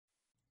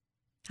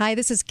Hi,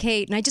 this is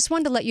Kate, and I just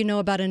wanted to let you know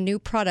about a new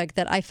product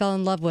that I fell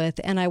in love with,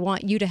 and I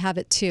want you to have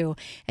it too.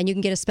 And you can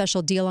get a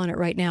special deal on it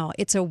right now.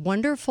 It's a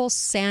wonderful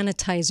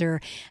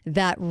sanitizer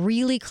that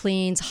really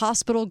cleans,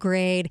 hospital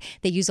grade.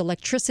 They use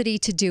electricity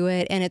to do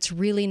it, and it's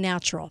really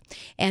natural.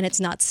 And it's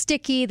not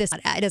sticky. It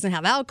doesn't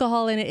have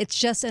alcohol in it. It's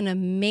just an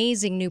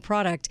amazing new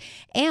product,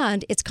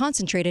 and it's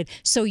concentrated,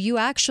 so you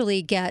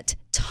actually get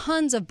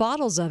tons of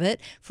bottles of it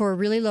for a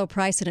really low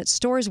price, and it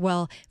stores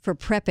well for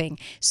prepping.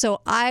 So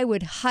I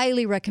would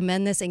highly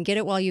recommend this and get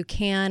it while you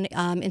can.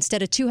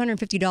 Instead of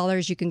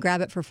 $250, you can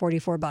grab it for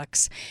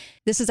 $44.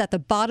 This is at the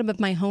bottom of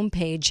my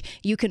homepage.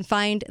 You can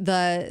find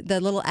the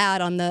little ad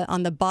on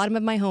the bottom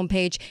of my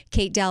homepage,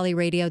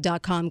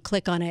 katedalleyradio.com.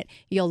 Click on it.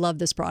 You'll love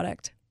this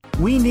product.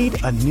 We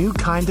need a new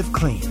kind of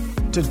clean.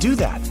 To do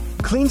that,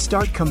 Clean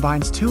Start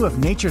combines two of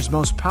nature's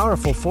most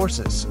powerful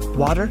forces,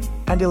 water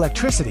and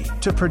electricity,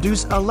 to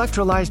produce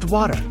electrolyzed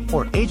water,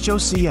 or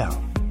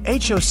HOCl.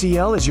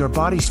 HOCl is your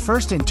body's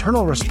first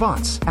internal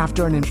response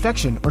after an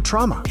infection or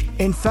trauma.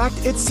 In fact,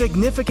 it's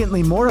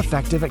significantly more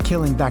effective at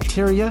killing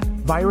bacteria,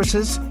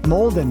 viruses,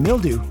 mold, and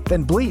mildew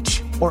than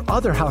bleach or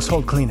other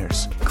household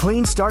cleaners.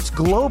 Clean Start's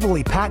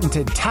globally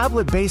patented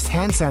tablet-based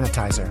hand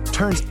sanitizer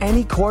turns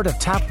any quart of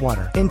tap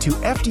water into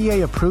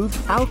FDA-approved,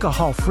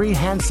 alcohol-free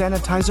hand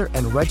sanitizer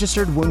and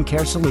registered wound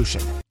care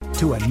solution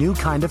to a new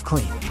kind of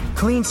clean.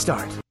 Clean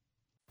Start.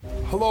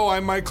 Hello,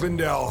 I'm Mike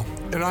Lindell,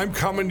 and I'm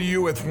coming to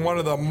you with one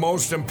of the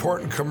most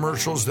important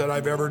commercials that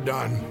I've ever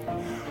done.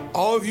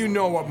 All of you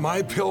know what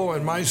MyPillow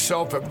and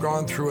myself have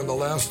gone through in the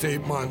last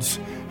 8 months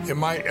in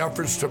my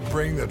efforts to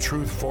bring the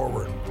truth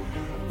forward.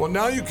 Well,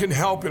 now you can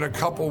help in a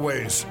couple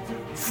ways.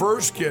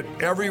 First, get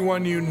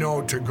everyone you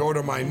know to go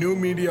to my new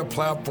media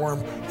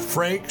platform,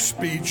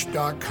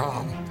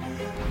 frankspeech.com.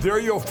 There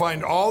you'll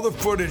find all the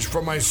footage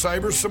from my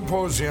cyber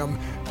symposium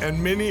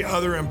and many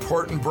other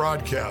important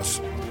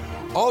broadcasts.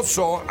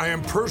 Also, I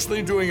am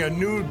personally doing a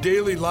new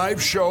daily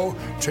live show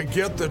to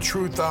get the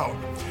truth out.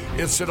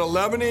 It's at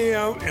 11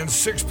 a.m. and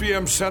 6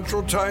 p.m.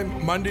 Central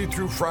Time, Monday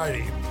through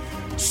Friday.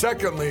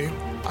 Secondly,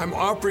 I'm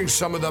offering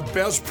some of the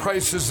best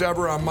prices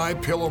ever on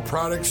MyPillow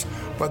products,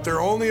 but they're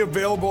only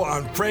available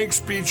on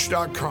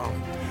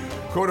frankspeech.com.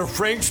 Go to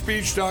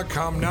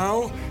frankspeech.com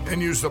now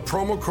and use the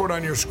promo code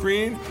on your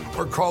screen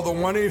or call the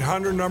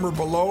 1-800 number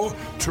below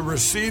to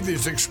receive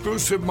these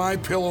exclusive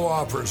MyPillow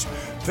offers.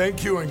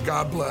 Thank you and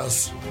God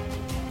bless.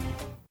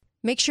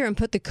 Make sure and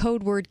put the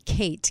code word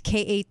KATE,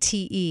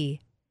 K-A-T-E.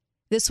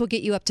 This will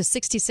get you up to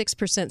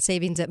 66%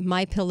 savings at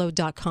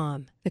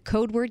mypillow.com. The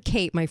code word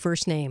KATE, my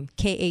first name,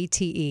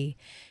 K-A-T-E.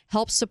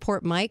 Help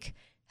support Mike,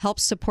 help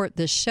support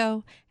this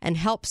show, and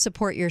help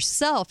support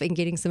yourself in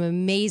getting some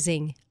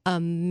amazing,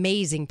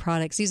 amazing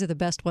products. These are the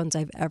best ones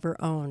I've ever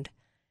owned.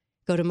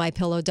 Go to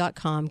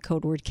mypillow.com,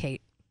 code word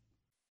KATE.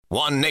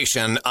 One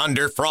nation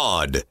under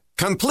fraud.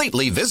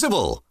 Completely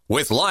visible.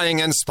 With lying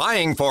and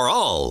spying for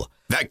all.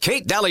 The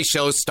Kate Dalley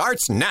Show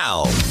starts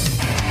now.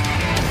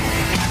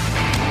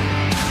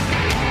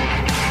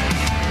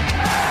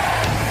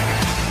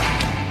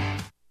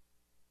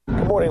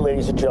 Good morning,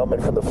 ladies and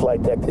gentlemen, from the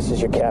flight deck. This is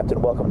your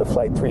captain. Welcome to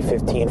Flight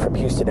 315 from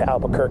Houston to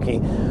Albuquerque.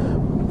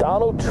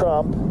 Donald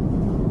Trump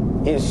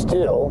is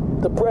still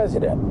the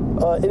president.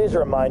 It is a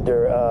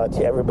reminder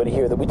to everybody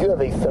here that we do have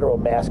a federal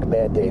mask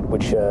mandate,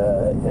 which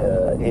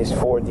is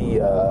for the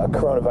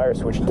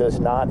coronavirus, which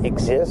does not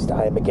exist.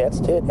 I am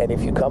against it. And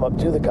if you come up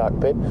to the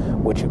cockpit,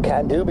 which you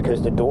can do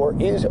because the door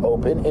is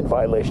open in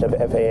violation of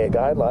FAA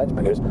guidelines,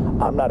 because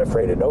I'm not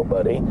afraid of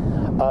nobody,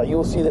 you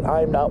will see that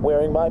I am not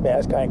wearing my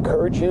mask. I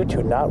encourage you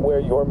to not wear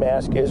your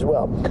mask as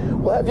well.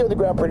 We'll have you on the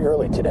ground pretty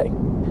early today.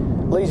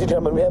 Ladies and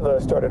gentlemen, we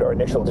have started our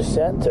initial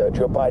descent.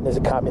 Joe Biden is a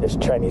communist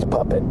Chinese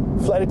puppet.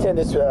 Flight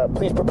attendants,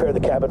 please prepare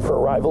the cabin for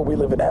arrival. We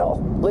live in hell.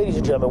 Ladies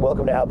and gentlemen,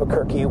 welcome to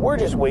Albuquerque. We're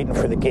just waiting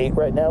for the gate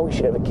right now. We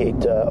should have a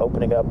gate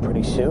opening up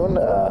pretty soon.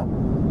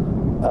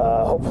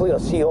 Hopefully I'll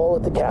see you all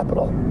at the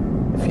Capitol,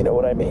 if you know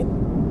what I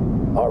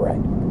mean. All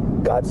right.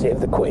 God save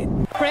the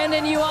Queen.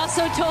 Brandon, you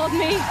also told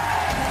me,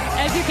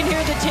 as you can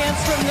hear the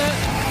chants from the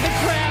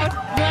crowd,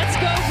 let's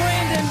go,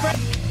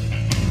 Brandon.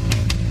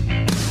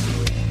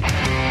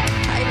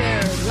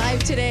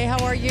 Live today.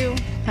 How are you?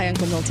 Hi,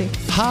 Uncle Milty.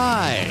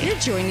 Hi. You're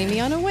joining me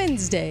on a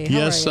Wednesday. How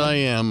yes, I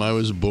am. I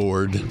was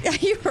bored.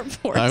 You were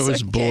bored. I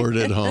was bored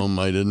at home.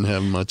 I didn't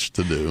have much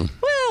to do.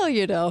 Well,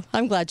 you know,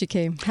 I'm glad you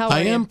came. How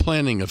are you? I am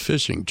planning a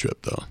fishing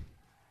trip, though.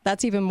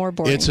 That's even more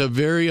boring. It's a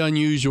very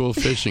unusual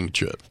fishing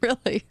trip.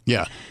 Really?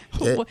 Yeah.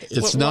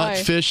 It's not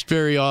fished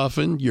very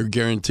often. You're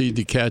guaranteed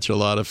to catch a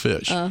lot of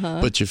fish.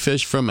 But you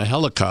fish from a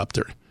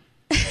helicopter.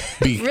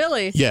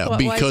 Really? Yeah,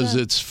 because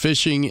it's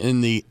fishing in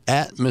the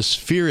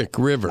atmospheric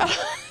river.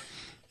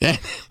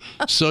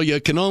 So you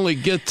can only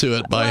get to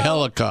it by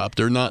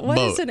helicopter, not boat. What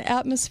is an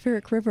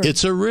atmospheric river?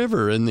 It's a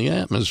river in the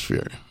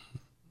atmosphere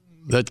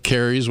that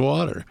carries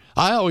water.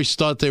 I always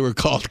thought they were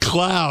called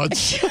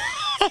clouds.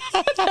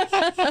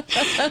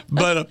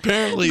 But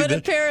apparently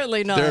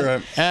not. They're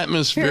an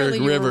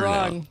atmospheric river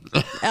wrong.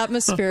 now.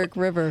 Atmospheric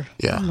river.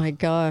 Yeah. Oh, my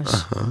gosh.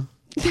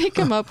 They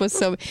come up with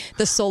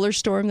the solar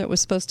storm that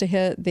was supposed to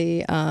hit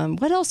the,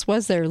 what else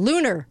was there?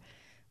 Lunar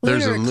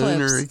There's a eclipse.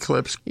 lunar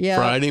eclipse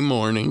Friday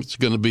morning. It's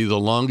going to be the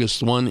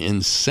longest one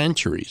in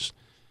centuries.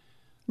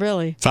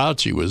 Really?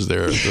 Fauci was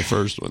there at the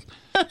first one.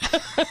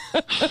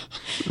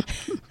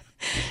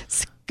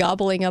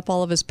 Gobbling up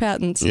all of his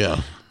patents.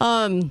 Yeah.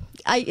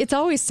 It's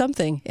always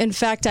something. In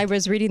fact, I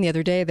was reading the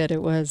other day that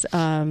it was,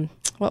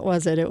 what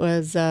was it? It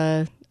was,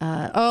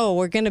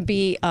 we're going to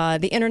be,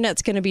 the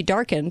internet's going to be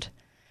darkened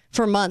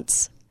for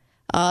months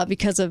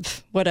because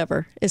of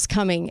whatever is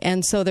coming.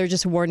 And so they're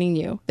just warning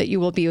you that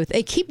you will be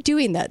they keep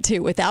doing that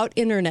too, without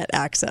internet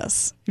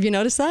access. Have you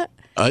noticed that?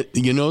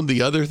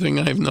 The other thing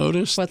I've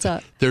noticed? What's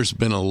that? There's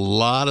been a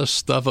lot of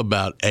stuff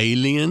about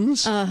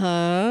aliens.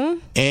 Uh-huh.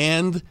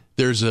 And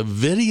there's a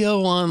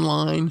video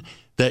online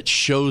that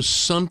shows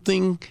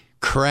something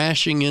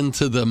crashing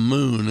into the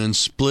moon and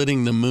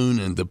splitting the moon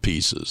into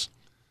pieces.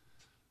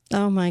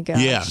 Oh, my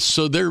gosh. Yeah,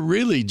 so they're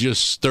really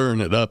just stirring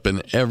it up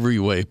in every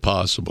way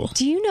possible.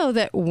 Do you know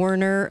that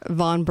Werner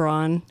von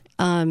Braun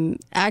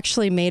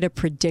actually made a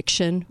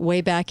prediction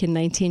way back in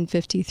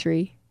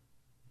 1953,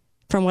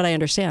 from what I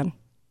understand,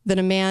 that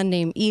a man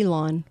named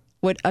Elon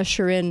would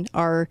usher in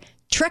our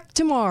trek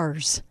to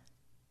Mars?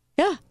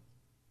 Yeah.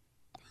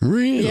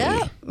 Really?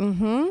 Yeah.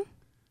 Mm-hmm.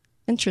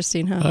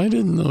 Interesting, huh? I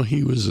didn't know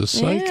he was a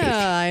psychic.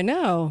 Yeah, I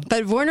know.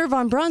 But Werner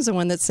von Braun's the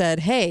one that said,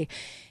 hey,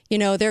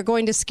 they're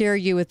going to scare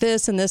you with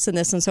this and this and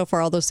this, and so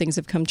far all those things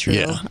have come true.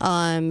 Yeah.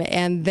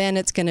 And then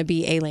it's going to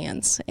be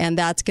aliens, and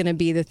that's going to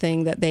be the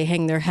thing that they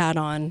hang their hat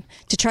on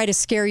to try to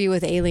scare you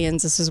with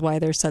aliens. This is why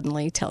they're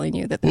suddenly telling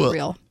you that they're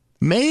real.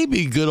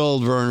 Maybe good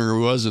old Werner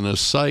wasn't a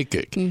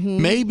psychic.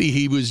 Mm-hmm. Maybe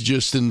he was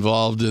just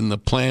involved in the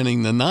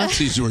planning the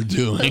Nazis were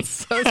doing. That's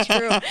so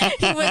true.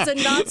 He was a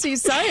Nazi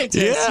scientist.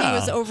 Yeah. He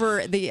was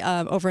over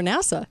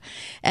NASA.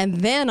 And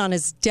then on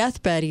his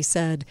deathbed, he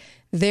said,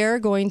 they're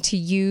going to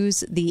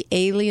use the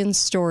alien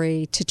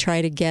story to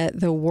try to get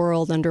the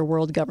world under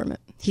world government.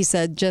 He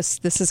said,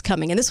 this is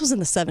coming. And this was in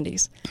the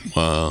 70s.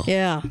 Wow.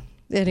 Yeah.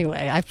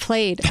 Anyway, I've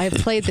played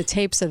the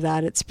tapes of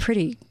that. It's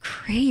pretty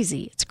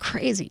crazy. It's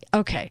crazy.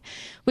 Okay.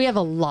 We have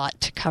a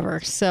lot to cover,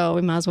 so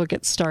we might as well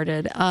get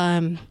started.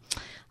 A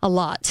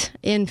lot.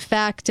 In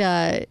fact,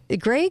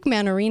 Greg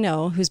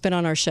Manorino, who's been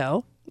on our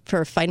show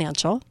for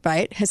financial,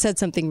 right, has said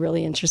something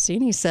really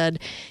interesting. He said,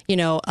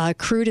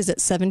 crude is at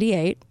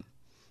 78,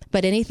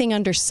 but anything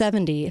under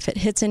 70, if it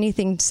hits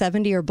anything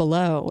 70 or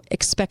below,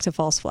 expect a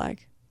false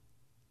flag.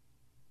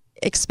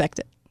 Expect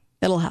it.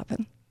 It'll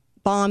happen.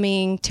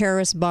 Bombing,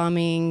 terrorist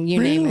bombing,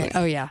 you name it.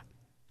 Oh, yeah.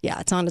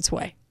 Yeah, it's on its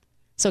way.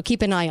 So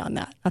keep an eye on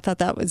that. I thought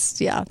that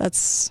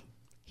was,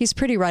 he's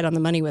pretty right on the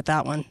money with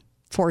that one,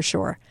 for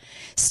sure.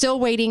 Still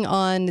waiting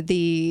on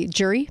the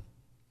jury.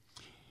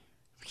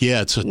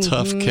 Yeah, it's a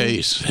tough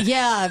case.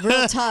 Yeah,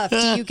 real tough. Do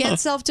you get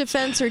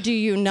self-defense or do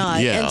you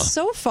not? Yeah. And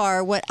so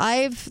far, what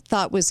I've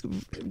thought was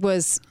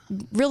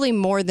really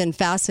more than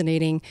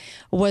fascinating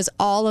was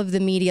all of the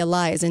media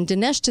lies. And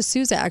Dinesh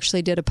D'Souza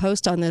actually did a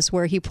post on this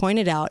where he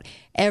pointed out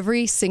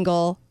every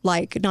single,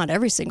 not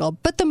every single,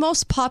 but the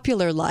most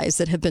popular lies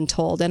that have been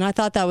told. And I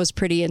thought that was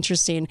pretty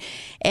interesting.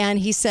 And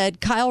he said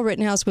Kyle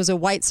Rittenhouse was a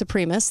white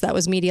supremacist. That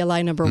was media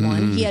lie number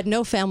one. He had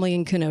no family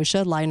in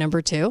Kenosha, lie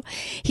number two.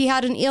 He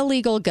had an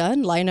illegal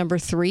gun, lie number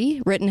three.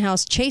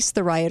 Rittenhouse chased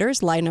the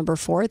rioters, lie number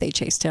four. They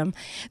chased him.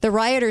 The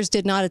rioters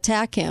did not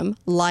attack him,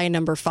 lie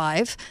number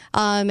five.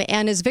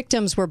 And his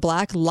victims were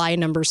black, lie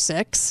number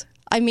six.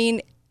 I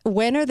mean,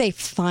 when are they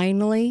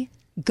finally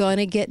going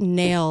to get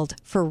nailed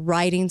for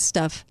writing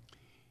stuff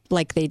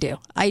like they do?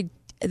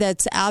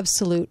 That's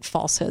absolute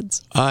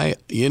falsehoods. I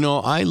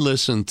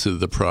listened to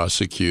the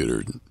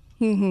prosecutor.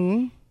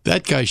 Mm-hmm.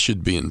 That guy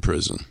should be in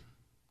prison.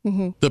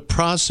 Mm-hmm. The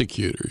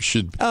prosecutor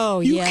should.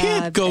 Oh, you yeah. You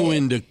can't go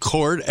into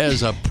court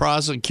as a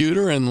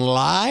prosecutor and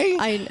lie.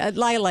 I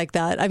lie like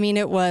that. I mean,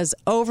 it was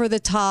over the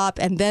top.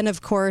 And then,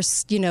 of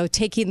course,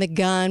 taking the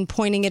gun,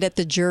 pointing it at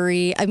the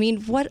jury. I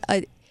mean, what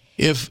a...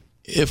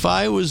 If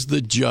I was the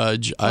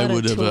judge, I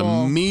would have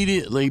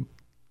immediately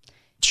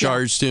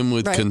charged him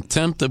with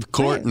contempt of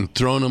court and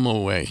thrown him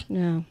away.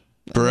 No.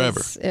 Forever.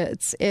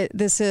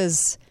 This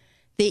is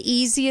the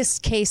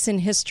easiest case in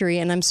history,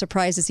 and I'm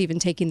surprised it's even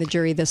taking the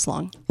jury this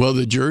long. Well,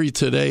 the jury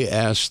today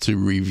asked to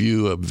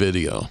review a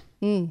video.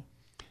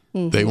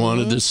 Mm-hmm. They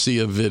wanted to see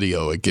a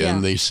video again.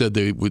 Yeah. They said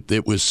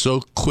it was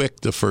so quick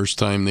the first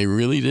time, they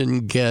really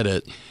didn't get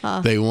it.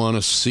 They want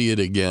to see it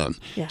again.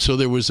 Yeah. So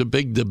there was a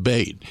big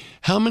debate.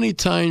 How many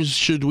times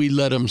should we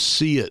let them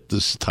see it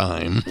this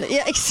time?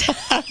 Yeah,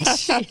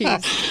 exactly.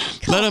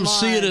 Let them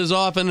see it as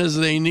often as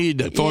they need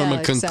to form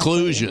a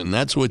conclusion. Exactly.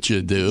 That's what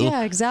you do.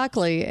 Yeah,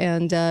 exactly.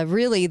 And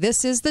really,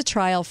 this is the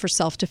trial for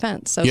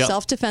self-defense. So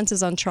self-defense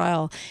is on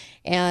trial.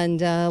 And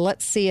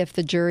let's see if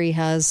the jury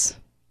has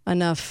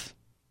enough...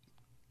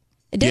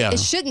 It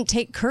shouldn't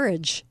take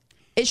courage.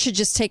 It should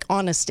just take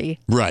honesty.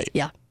 Right.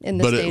 Yeah. In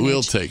this day and will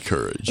age. Take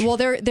courage. Well,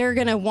 they're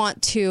going to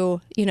want to,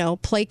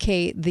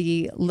 placate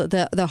the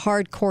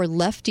hardcore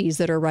lefties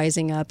that are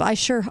rising up. I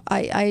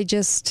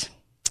just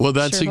Well,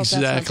 that's Sure hope that's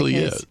not the exactly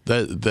case.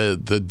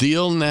 it. The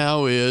deal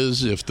now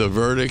is if the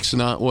verdict's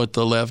not what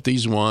the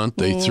lefties want,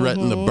 they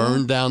threaten to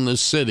burn down the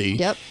city.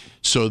 Yep.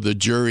 So the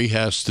jury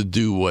has to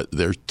do what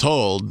they're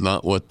told,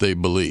 not what they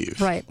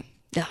believe. Right.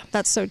 Yeah,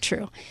 that's so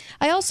true.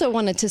 I also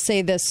wanted to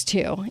say this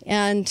too,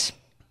 and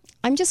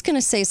I'm just going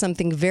to say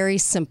something very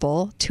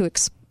simple to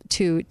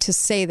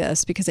say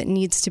this because it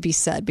needs to be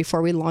said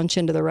before we launch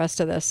into the rest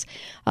of this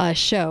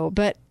show.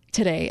 But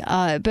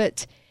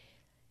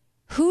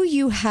who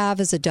you have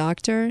as a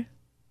doctor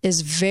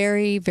is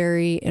very,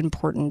 very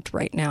important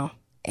right now,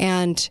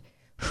 and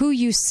who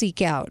you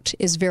seek out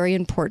is very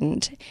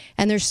important.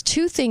 And there's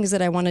two things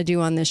that I want to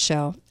do on this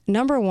show.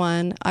 Number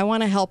one, I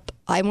want to help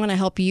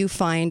you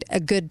find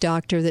a good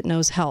doctor that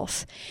knows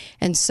health.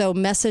 And so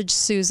message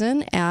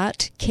Susan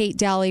at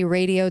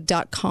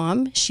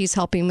katedalleyradio.com. She's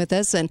helping with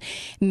this. And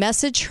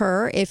message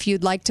her if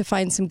you'd like to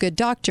find some good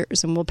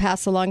doctors. And we'll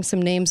pass along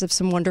some names of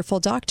some wonderful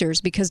doctors.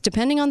 Because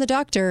depending on the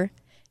doctor,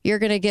 you're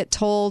going to get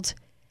told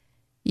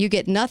you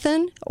get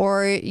nothing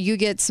or you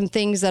get some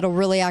things that'll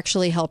really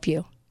actually help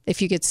you if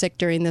you get sick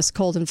during this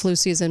cold and flu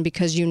season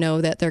because you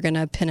know that they're going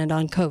to pin it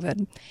on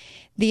COVID.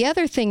 The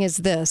other thing is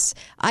this.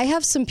 I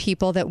have some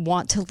people that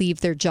want to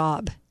leave their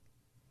job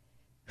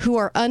who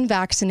are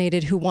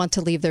unvaccinated who want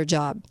to leave their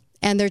job.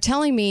 And they're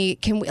telling me,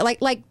 can we,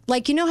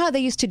 like you know how they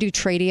used to do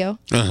Tradio?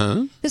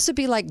 Uh-huh. This would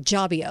be like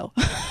Jobio.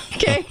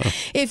 Okay?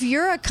 If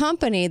you're a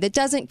company that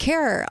doesn't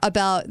care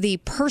about the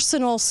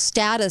personal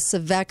status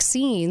of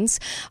vaccines,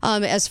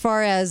 as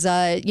far as,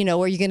 are you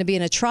going to be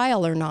in a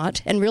trial or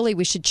not? And really,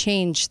 we should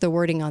change the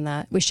wording on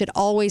that. We should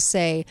always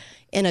say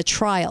in a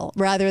trial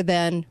rather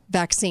than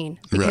vaccine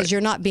because Right. you're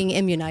not being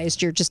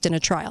immunized. You're just in a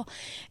trial.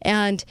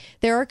 And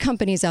there are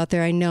companies out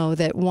there I know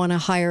that want to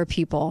hire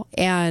people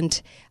and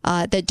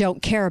that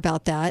don't care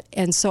about that.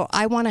 And so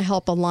I want to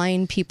help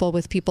align people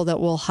with people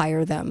that will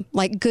hire them,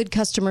 like good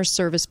customer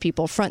service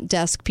people, front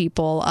desk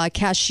people,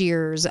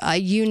 cashiers,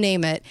 you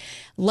name it.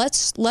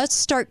 Let's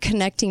start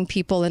connecting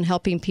people and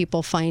helping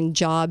people find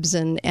jobs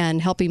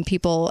and helping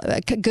people,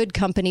 good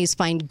companies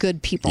find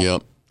good people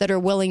Yep. that are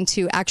willing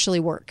to actually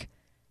work.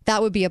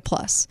 That would be a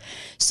plus.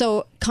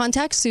 So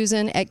contact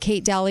Susan at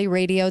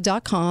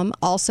katedalleyradio.com.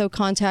 Also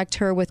contact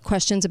her with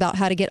questions about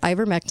how to get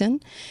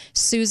ivermectin.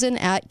 Susan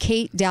at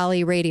Kate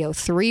Dalley Radio.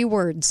 3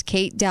 words,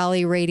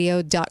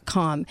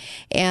 katedalleyradio.com.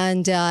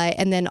 And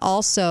then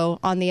also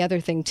on the other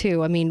thing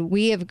too, I mean,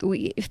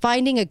 we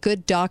finding a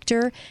good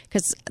doctor,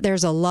 because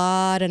there's a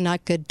lot of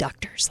not good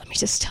doctors. Let me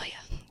just tell you.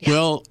 Yeah.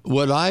 Well,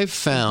 what I've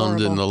found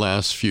in Horrible. the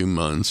last few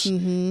months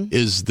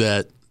is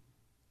that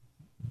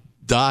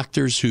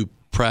doctors who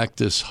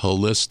practice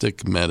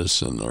holistic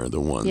medicine are the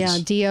ones. Yeah,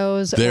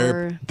 DOs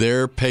or...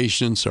 Their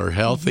patients are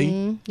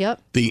healthy.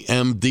 Yep. The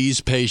MD's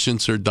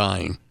patients are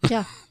dying.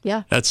 Yeah,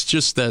 yeah. That's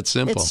just that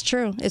simple. It's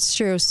true. It's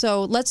true.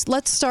 So let's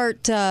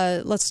start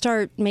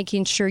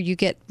making sure you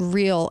get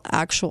real,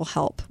 actual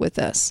help with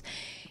this.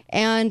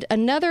 And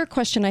another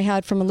question I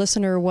had from a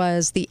listener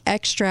was the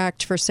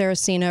extract for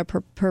Sarracenia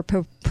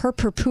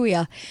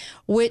purpurea,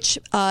 which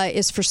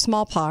is for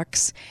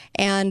smallpox.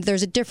 And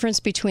there's a difference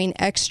between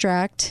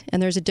extract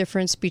and there's a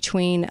difference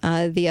between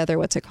the other,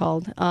 what's it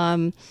called?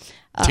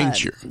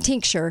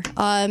 Tincture.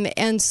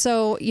 And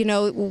so,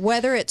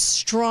 whether it's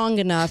strong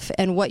enough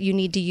and what you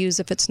need to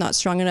use if it's not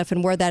strong enough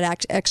and where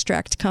that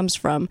extract comes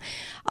from,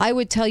 I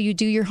would tell you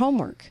do your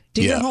homework.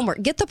 Your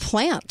homework. Get the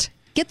plant.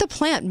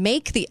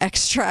 Make the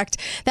extract.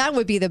 That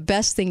would be the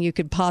best thing you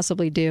could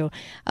possibly do.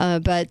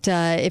 But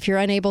if you're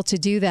unable to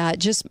do that,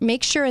 just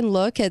make sure and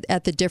look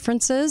at the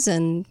differences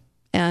and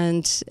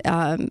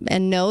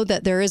know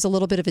that there is a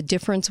little bit of a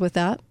difference with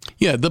that.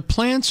 Yeah, the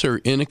plants are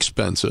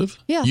inexpensive.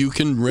 Yeah. You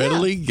can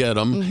readily get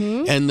them.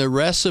 And the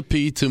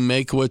recipe to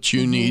make what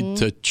you need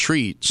to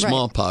treat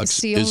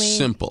smallpox is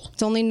simple.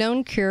 It's only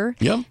known cure.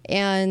 Yep.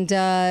 And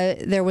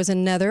there was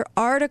another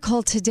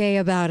article today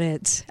about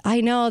it. I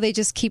know, they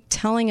just keep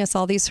telling us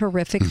all these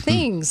horrific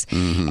things.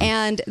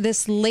 And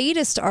this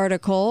latest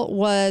article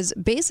was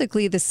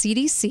basically the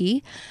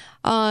CDC.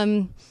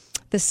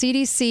 The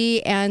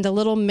CDC and a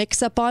little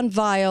mix-up on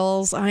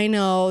vials. I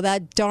know,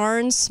 that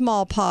darn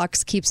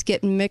smallpox keeps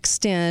getting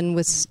mixed in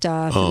with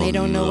stuff, and they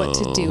don't know what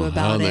to do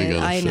about it.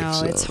 I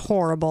know, it's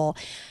horrible.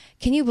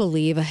 Can you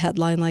believe a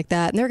headline like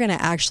that? And they're going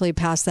to actually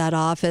pass that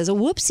off as a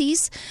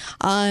whoopsies.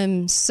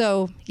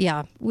 So,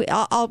 yeah,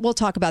 we'll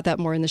talk about that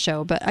more in the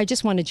show. But I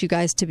just wanted you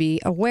guys to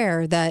be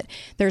aware that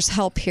there's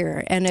help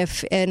here. And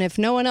if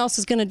no one else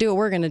is going to do it,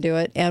 we're going to do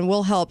it. And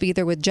we'll help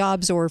either with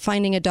jobs or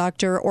finding a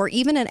doctor or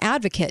even an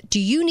advocate. Do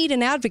you need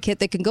an advocate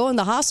that can go in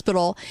the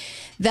hospital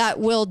that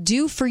will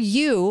do for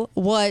you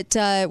what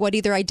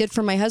either I did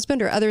for my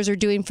husband or others are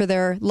doing for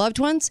their loved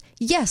ones?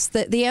 Yes.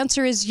 The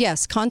answer is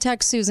yes.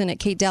 Contact Susan at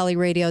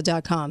katedalleyradio.com.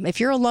 If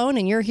you're alone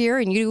and you're here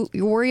and you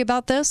worry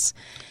about this,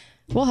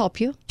 we'll help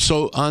you.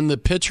 So on the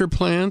pitcher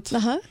plant,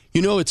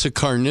 it's a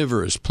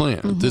carnivorous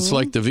plant. It's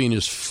like the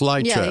Venus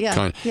flytrap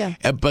kind. Yeah.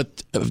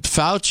 But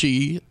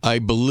Fauci, I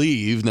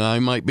believe, now I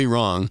might be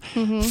wrong,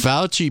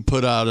 Fauci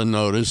put out a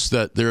notice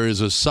that there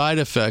is a side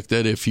effect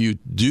that if you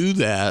do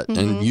that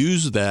and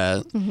use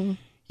that,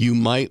 you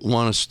might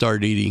want to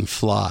start eating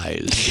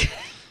flies.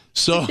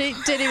 So did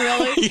he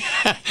really?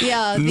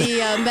 Yeah.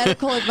 The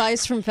medical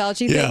advice from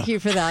Fauci. Thank you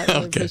for that.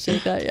 I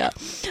appreciate that. Yeah.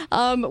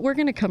 We're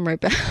going to come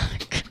right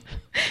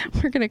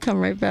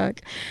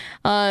back.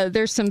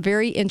 There's some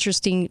very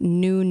interesting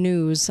new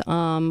news with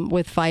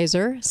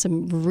Pfizer.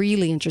 Some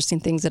really interesting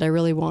things that I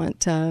really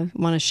want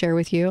to share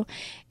with you.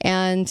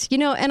 And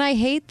and I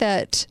hate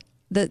that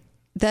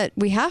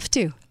we have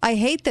to. I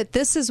hate that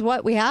this is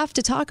what we have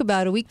to talk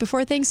about a week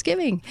before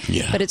Thanksgiving.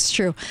 Yeah. But it's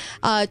true.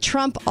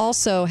 Trump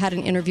also had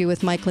an interview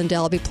with Mike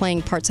Lindell. I'll be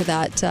playing parts of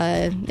that,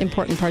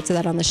 important parts of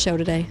that on the show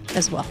today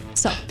as well.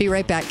 So be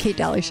right back. Kate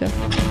Dalley Show.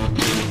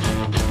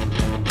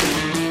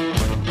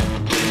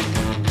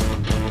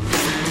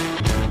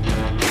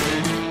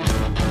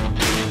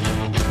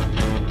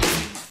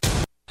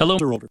 Hello.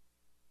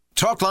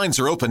 Talk lines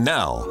are open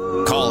now.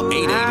 Call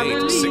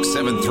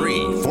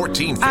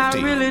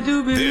 888-673-1450. Really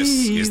do believe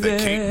this is the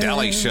Kate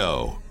Dalley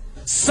Show.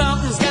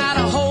 Something's got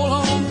a hold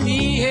on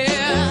me here.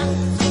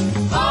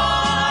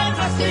 Oh,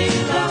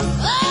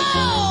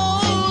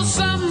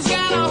 something's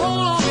got a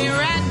hold on me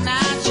right now,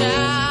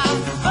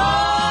 child.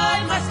 Oh,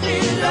 it must be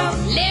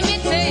love. Let me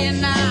tell you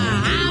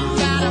now, I've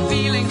got a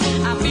feeling.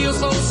 I feel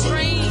so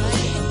strange.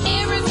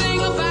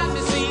 Everything about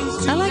me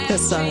seems to I like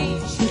this song.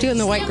 I'm doing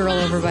the white girl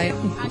overbite.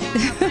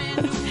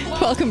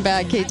 Welcome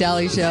back, Kate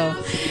Dalley Show.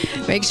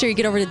 Make sure you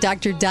get over to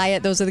Dr.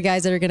 Diet. Those are the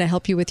guys that are going to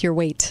help you with your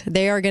weight.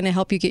 They are going to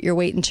help you get your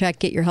weight in check,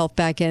 get your health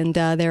back, and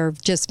they're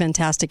just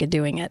fantastic at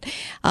doing it.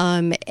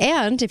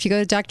 And if you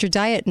go to Dr.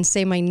 Diet and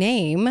say my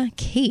name,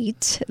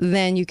 Kate,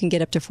 then you can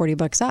get up to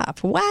 $40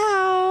 off.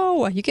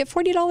 Wow! You get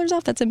 $40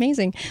 off. That's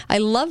amazing. I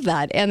love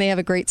that. And they have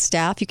a great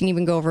staff. You can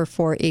even go over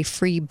for a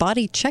free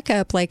body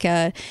checkup, like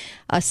a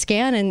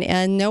scan,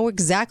 and know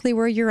exactly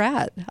where you're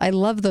at. I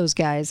love those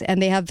guys,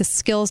 and they have the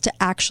skills to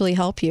actually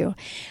help you.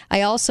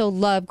 I also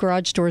love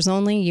Garage Doors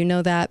Only. You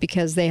know that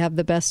because they have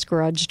the best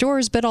garage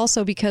doors, but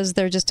also because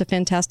they're just a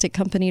fantastic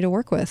company to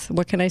work with.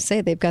 What can I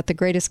say? They've got the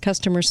greatest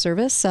customer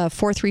service,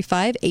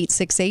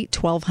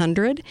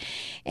 435-868-1200.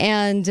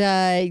 And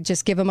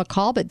just give them a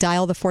call, but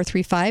dial the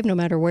 435 no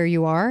matter where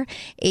you are.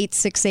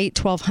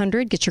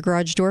 868-1200. Get your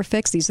garage door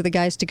fixed. These are the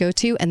guys to go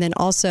to. And then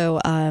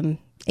also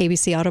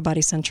ABC Auto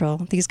Body Central.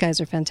 These guys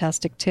are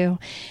fantastic too,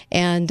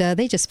 and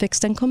they just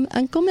fixed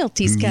Uncle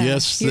Milty's car.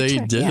 Yes, they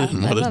did. Yeah,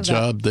 what a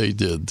job they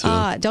did too.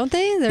 Don't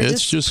they? They're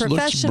just professional.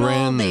 Looks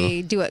brand new.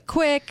 They do it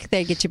quick.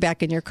 They get you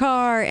back in your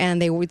car,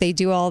 and they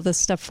do all this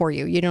stuff for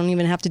you. You don't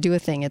even have to do a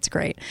thing. It's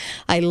great.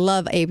 I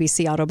love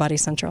ABC Auto Body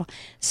Central.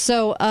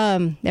 So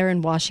they're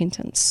in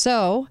Washington.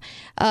 So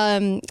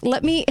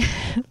let me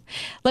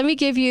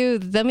give you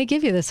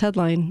this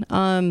headline.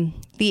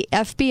 The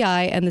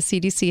FBI and the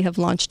CDC have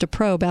launched a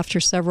probe after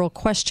several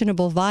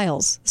questionable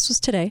vials. This was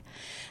today.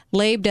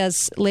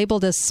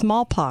 Labeled as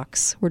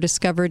smallpox were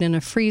discovered in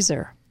a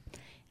freezer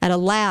at a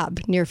lab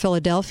near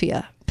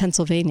Philadelphia,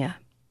 Pennsylvania.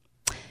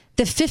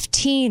 The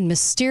 15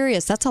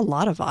 mysterious, that's a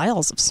lot of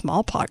vials of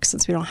smallpox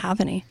since we don't have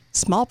any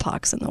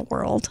smallpox in the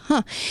world.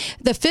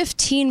 The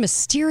 15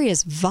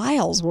 mysterious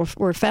vials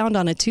were found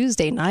on a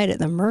Tuesday night at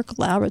the Merck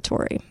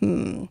laboratory.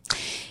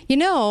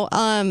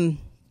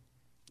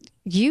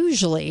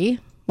 Usually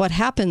what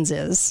happens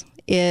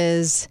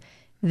is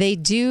they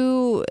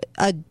do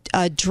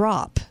a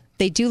drop.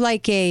 They do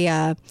like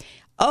a,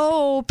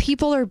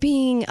 people are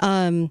being,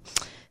 the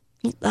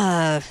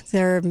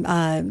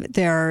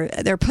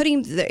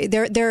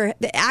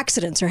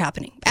accidents are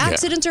happening.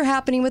 Accidents are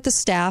happening with the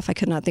staff. I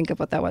could not think of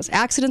what that was.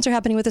 Accidents are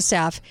happening with the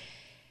staff.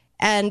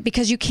 And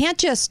because you can't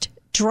just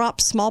drop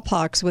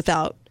smallpox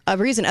without a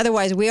reason.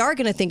 Otherwise, we are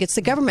going to think it's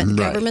the government.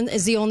 The government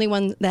is the only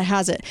one that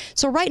has it.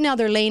 So right now,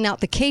 they're laying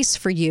out the case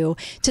for you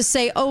to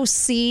say,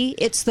 see,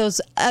 it's those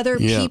other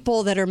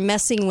people that are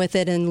messing with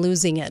it and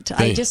losing it.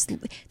 This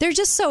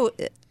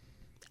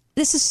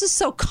is just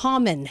so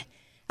common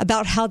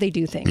about how they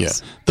do things. Yeah.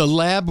 The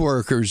lab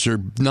workers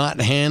are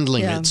not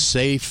handling it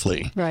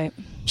safely. Right.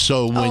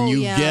 So when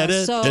you get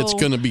it, it's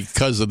going to be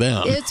because of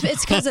them. It's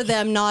because of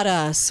them, not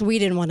us. We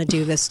didn't want to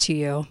do this to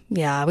you.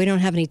 Yeah, we don't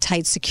have any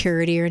tight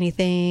security or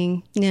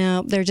anything.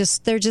 No, they're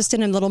just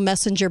in a little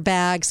messenger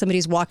bag.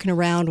 Somebody's walking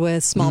around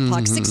with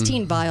smallpox,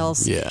 16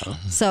 vials. Yeah.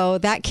 So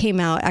that came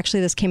out.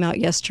 Actually, this came out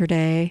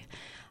yesterday.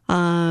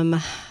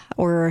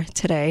 Or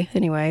today,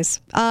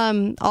 anyways.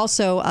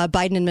 Also,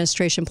 Biden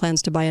administration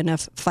plans to buy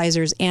enough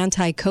Pfizer's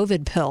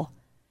anti-COVID pill.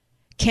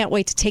 Can't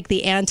wait to take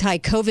the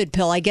anti-COVID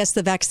pill. I guess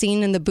the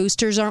vaccine and the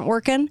boosters aren't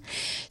working.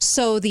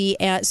 So the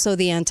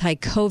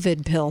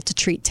anti-COVID pill to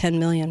treat 10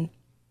 million.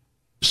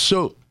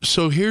 So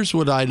here's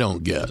what I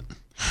don't get.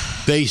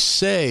 They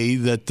say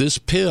that this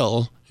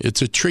pill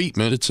it's a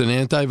treatment, it's an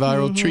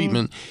antiviral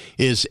treatment,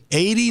 is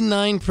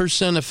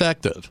 89%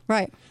 effective.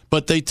 Right.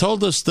 But they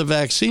told us the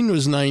vaccine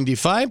was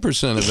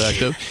 95%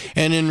 effective,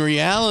 and in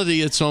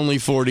reality, it's only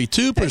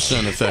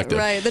 42% effective.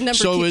 Right, the number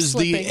so keeps is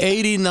slipping.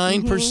 the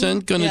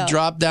 89% going to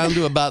drop down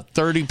to about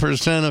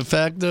 30%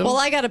 effective? Well,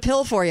 I got a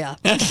pill for you.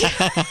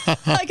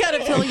 I got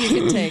a pill you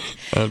can take.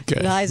 Okay.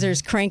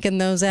 Pfizer's cranking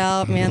those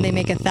out. Man, they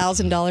make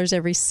 $1,000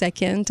 every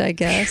second, I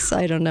guess.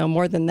 I don't know.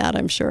 More than that,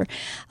 I'm sure.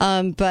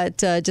 But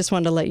just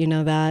wanted to let you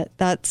know that.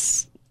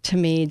 That's, to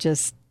me,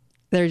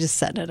 they're just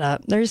setting it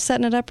up. They're just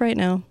setting it up right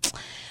now.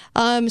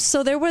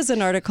 So there was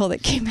an article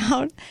that came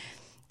out,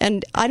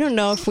 and I don't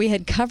know if we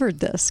had covered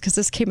this because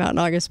this came out in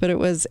August, but it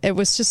was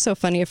just so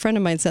funny. A friend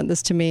of mine sent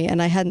this to me,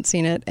 and I hadn't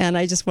seen it, and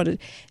I just wanted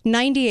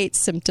 98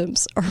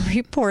 symptoms are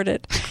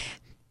reported.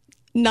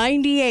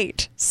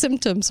 98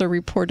 symptoms are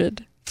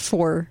reported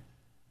for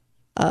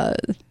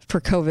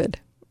COVID.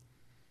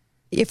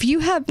 If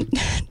you have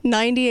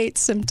 98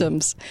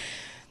 symptoms,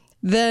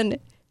 then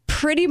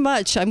pretty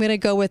much, I'm going to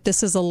go with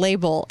this as a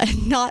label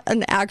and not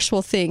an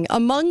actual thing.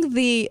 Among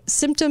the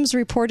symptoms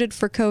reported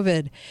for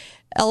COVID,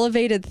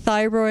 elevated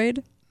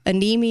thyroid,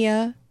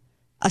 anemia,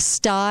 a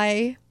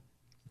sty,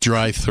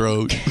 dry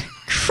throat,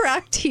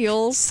 cracked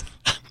heels,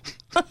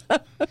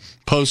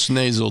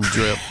 post-nasal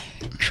drip,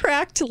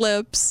 cracked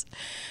lips,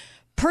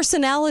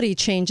 personality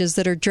changes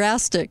that are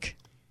drastic.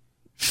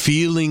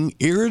 feeling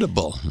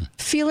irritable.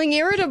 Feeling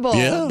irritable.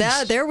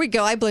 Yes. There we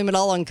go. I blame it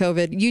all on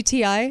COVID.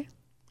 UTI.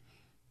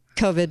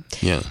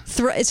 COVID. Yeah.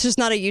 It's just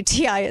not a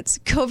UTI. It's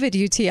COVID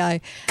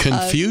UTI.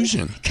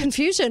 Confusion.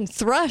 Confusion.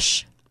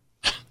 Thrush.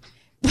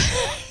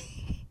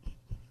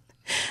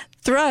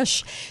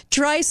 Thrush.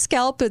 Dry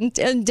scalp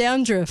and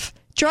dandruff.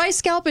 Dry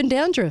scalp and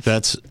dandruff.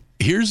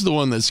 Here's the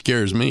one that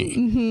scares me.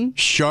 Mm-hmm.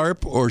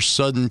 Sharp or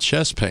sudden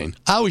chest pain.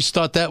 I always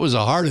thought that was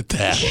a heart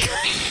attack.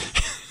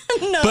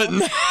 No. But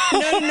no.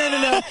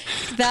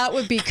 That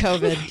would be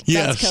COVID.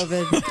 Yes. That's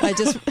COVID. I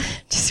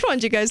just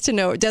wanted you guys to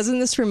know. Doesn't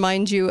this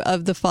remind you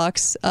of the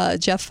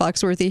Jeff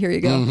Foxworthy? Here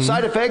you go. Mm-hmm.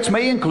 Side effects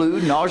may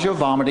include nausea,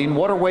 vomiting,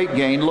 water weight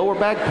gain, lower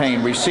back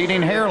pain,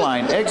 receding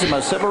hairline,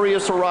 eczema, seborrhea,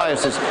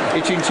 psoriasis,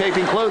 itching,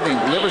 chafing clothing,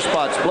 liver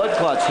spots, blood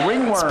clots,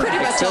 ringworm,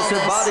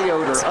 excessive body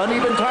odor,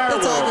 uneven tire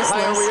wheel,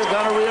 pyorrhea,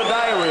 gonorrhea,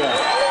 diarrhea,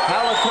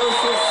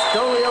 halitosis,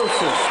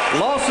 scoliosis,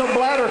 loss of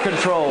bladder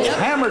control,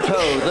 hammer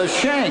toe, the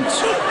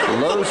shanks,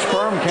 low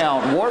sperm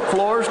count, warped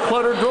floors,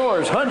 cluttered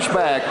drawers,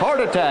 hunchback, heart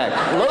attack,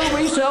 low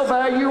resale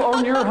value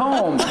on your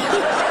home,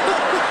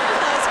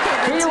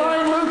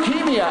 feline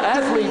leukemia,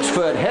 athlete's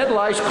foot, head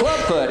lice,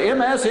 clubfoot,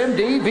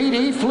 MSMD,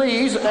 VD,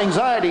 fleas,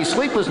 anxiety,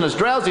 sleeplessness,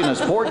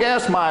 drowsiness, poor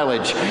gas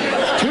mileage,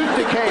 tooth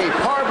decay,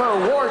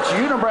 parvo, warts,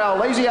 unibrow,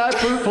 lazy eye,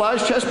 fruit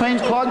flies, chest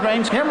pains, clogged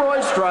veins,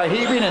 hemorrhoids, dry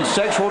heaving, and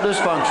sexual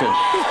dysfunction.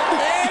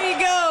 There you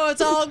go.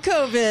 It's all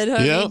COVID,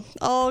 honey. Yep.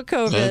 All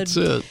COVID. That's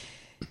it.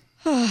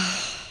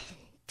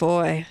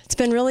 Boy, it's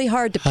been really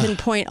hard to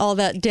pinpoint all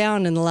that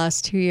down in the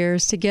last 2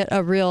 years to get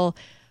a real,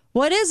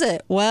 what is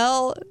it?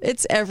 Well,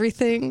 it's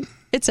everything.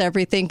 It's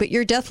everything, but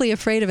you're deathly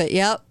afraid of it.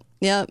 Yep.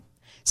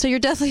 So you're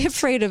deathly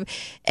afraid of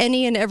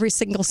any and every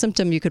single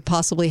symptom you could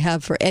possibly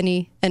have for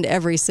any and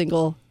every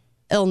single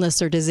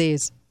illness or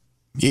disease.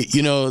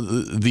 You know,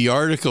 the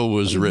article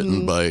was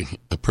written by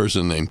a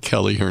person named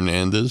Kelly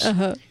Hernandez,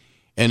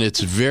 and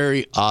it's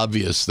very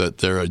obvious that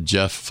they're a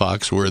Jeff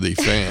Foxworthy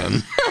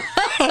fan.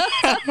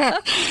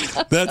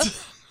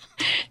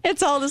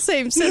 It's all the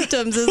same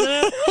symptoms, isn't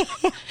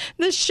it?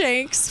 The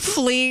shanks,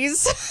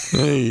 fleas.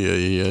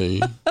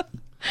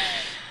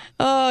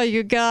 Oh,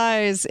 you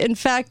guys. In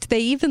fact, they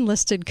even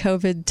listed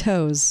COVID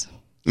toes.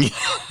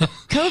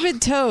 COVID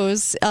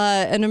toes,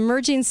 an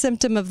emerging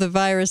symptom of the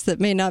virus that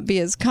may not be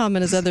as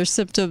common as other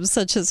symptoms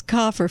such as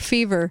cough or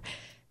fever.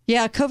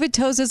 Yeah, COVID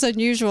toes is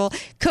unusual.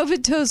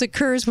 COVID toes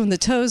occurs when the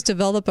toes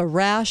develop a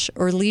rash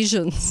or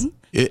lesions.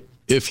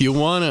 If you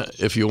wanna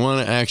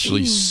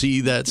actually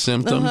see that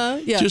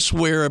symptom, just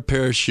wear a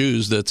pair of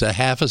shoes that's a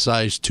half a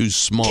size too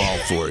small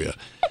for you.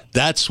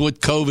 That's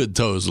what COVID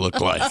toes look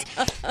like.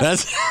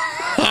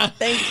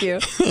 Thank you.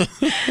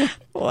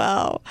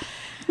 Wow.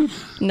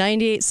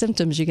 98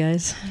 symptoms, you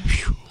guys.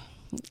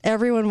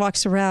 Everyone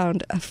walks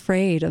around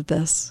afraid of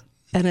this.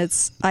 And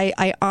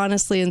I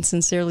honestly and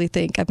sincerely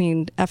think, I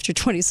mean, after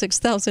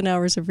 26,000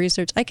 hours of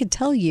research, I could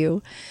tell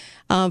you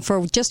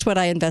for just what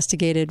I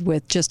investigated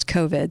with just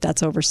COVID,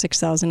 that's over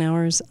 6,000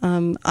 hours.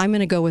 I'm going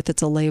to go with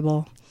it's a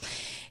label.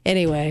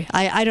 Anyway,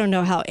 I don't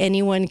know how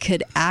anyone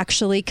could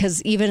actually,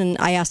 because even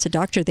I asked a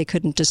doctor, they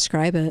couldn't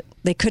describe it.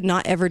 They could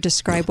not ever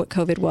describe what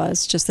COVID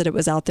was, just that it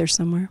was out there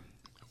somewhere.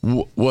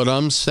 What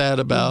I'm sad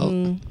about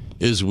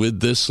is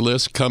with this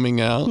list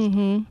coming out,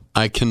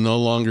 I can no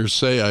longer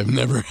say I've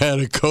never had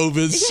a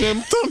COVID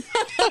symptom.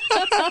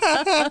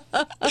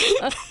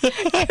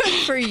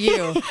 Good for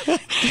you.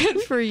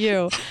 Good for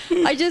you.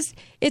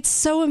 It's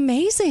so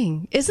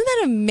amazing. Isn't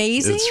that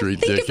amazing? It's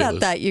ridiculous. Think about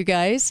that, you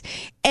guys.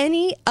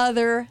 Any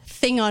other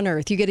thing on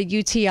earth, you get a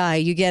UTI,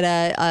 you get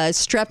a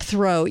strep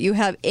throat, you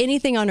have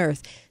anything on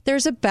earth,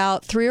 there's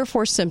about 3 or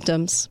 4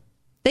 symptoms.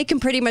 They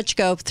can pretty much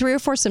go 3 or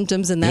 4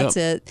 symptoms and that's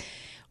it.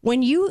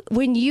 When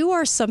you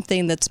are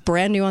something that's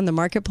brand new on the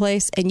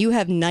marketplace and you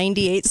have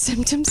 98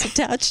 symptoms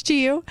attached to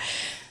you,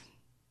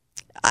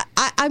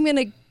 I'm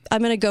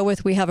gonna go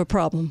with we have a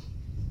problem.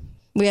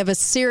 We have a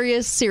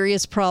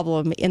serious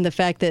problem in the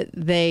fact that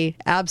they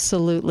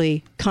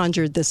absolutely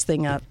conjured this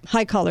thing up.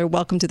 Hi, caller.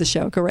 Welcome to the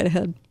show. Go right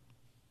ahead.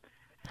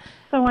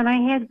 So when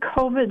I had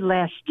COVID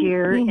last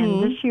year,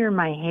 and this year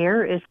my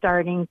hair is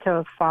starting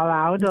to fall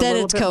out a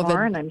little bit COVID.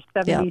 more, and I'm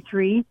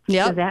 73.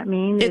 Yep. Does that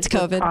mean it's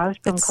COVID? Caused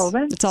from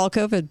COVID? It's all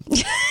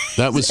COVID.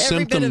 That was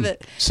Every bit of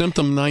it.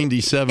 symptom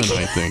 97,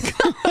 I think.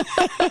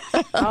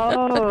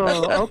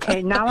 Oh,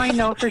 okay. Now I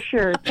know for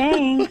sure.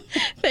 Thanks.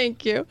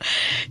 Thank you.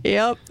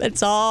 Yep,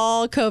 it's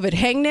all COVID.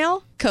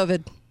 Hangnail,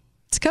 COVID.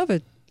 It's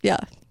COVID. Yeah.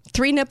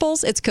 3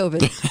 nipples, it's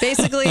COVID.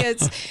 Basically,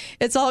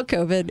 it's all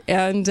COVID,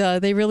 and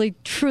they really,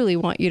 truly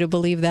want you to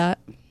believe that.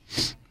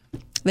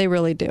 They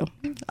really do.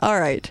 All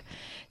right.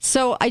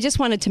 So I just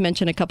wanted to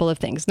mention a couple of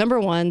things. Number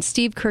one,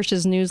 Steve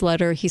Kirsch's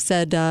newsletter, he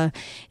said,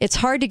 it's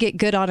hard to get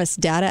good, honest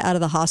data out of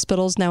the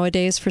hospitals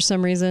nowadays for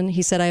some reason.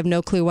 He said, I have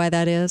no clue why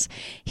that is.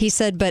 He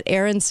said, but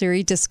Aaron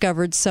Siri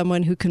discovered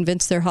someone who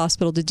convinced their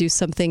hospital to do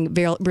something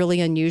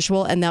really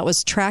unusual, and that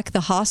was track the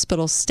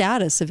hospital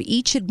status of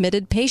each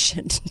admitted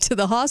patient to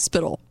the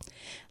hospital,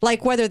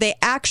 like whether they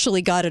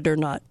actually got it or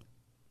not.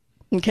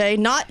 Okay,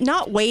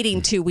 not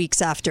waiting 2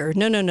 weeks after.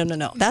 No.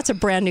 That's a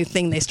brand new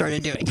thing they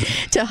started doing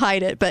to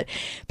hide it, but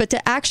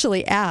to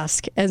actually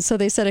ask. And so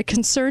they said a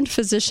concerned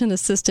physician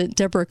assistant,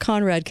 Deborah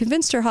Conrad,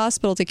 convinced her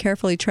hospital to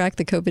carefully track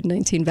the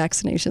COVID-19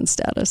 vaccination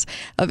status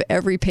of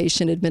every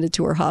patient admitted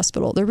to her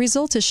hospital. The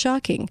result is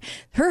shocking.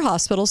 Her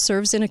hospital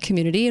serves in a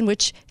community in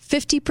which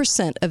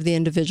 50% of the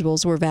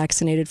individuals were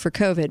vaccinated for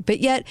COVID,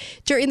 but yet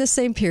during the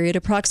same period,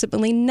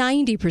 approximately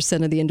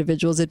 90% of the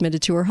individuals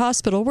admitted to her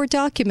hospital were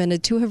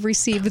documented to have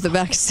received the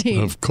vaccine.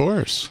 Of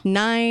course.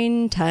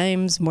 9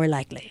 times more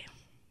likely.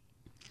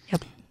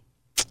 Yep.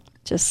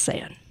 Just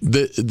saying.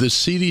 The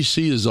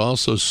CDC is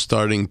also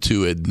starting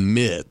to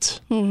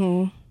admit,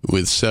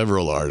 with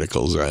several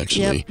articles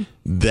actually,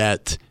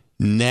 that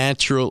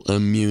natural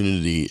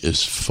immunity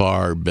is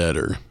far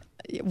better.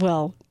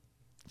 Well,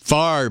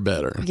 far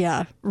better.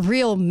 Yeah.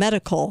 Real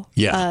medical,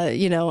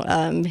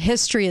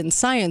 history and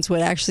science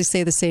would actually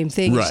say the same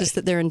thing. Right. It's just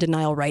that they're in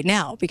denial right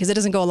now because it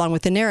doesn't go along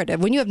with the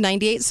narrative. When you have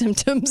 98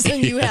 symptoms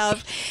and you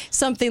have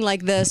something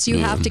like this, you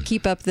have to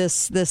keep up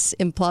this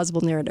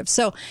implausible narrative.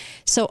 So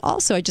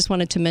also, I just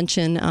wanted to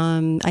mention,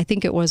 I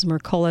think it was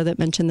Mercola that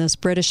mentioned this,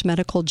 British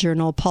Medical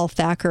Journal, Paul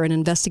Thacker, an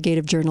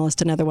investigative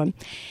journalist, another one.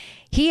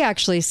 He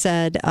actually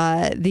said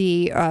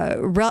the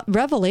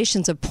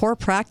revelations of poor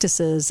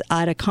practices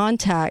at a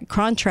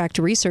contract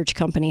research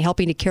company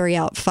helping to carry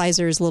out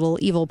Pfizer's little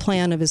evil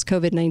plan of his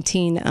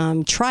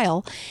COVID-19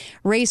 trial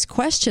raised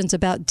questions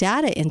about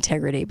data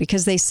integrity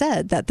because they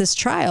said that this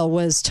trial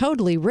was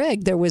totally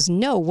rigged. There was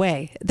no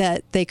way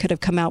that they could have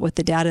come out with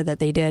the data that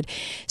they did.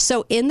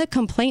 So in the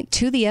complaint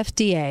to the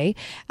FDA,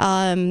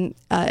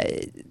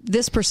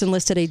 this person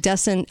listed a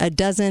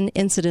dozen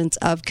incidents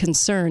of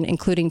concern,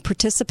 including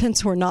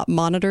participants who were not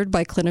monitored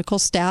by clinical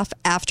staff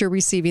after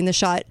receiving the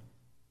shot.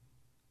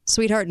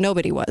 Sweetheart,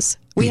 nobody was.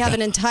 We have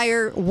an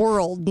entire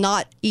world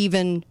not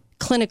even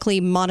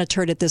clinically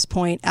monitored at this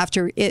point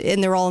after,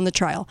 and they're all in the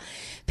trial.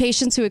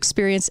 Patients who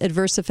experienced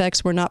adverse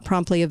effects were not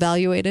promptly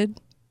evaluated.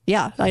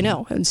 Yeah, I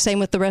know. And same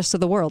with the rest of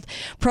the world.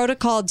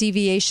 Protocol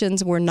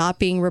deviations were not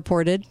being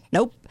reported.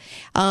 Nope.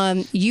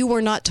 You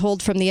were not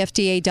told from the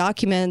FDA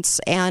documents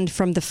and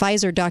from the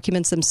Pfizer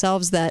documents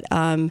themselves that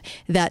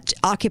that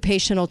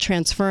occupational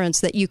transference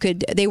that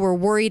they were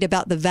worried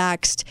about the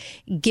vaxxed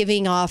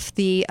giving off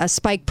the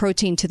spike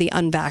protein to the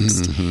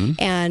unvaxxed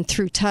and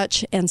through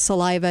touch and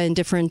saliva and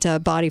different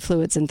body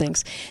fluids and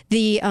things.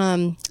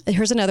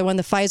 Here's another one.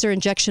 The Pfizer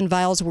injection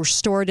vials were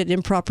stored at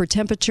improper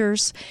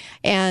temperatures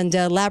and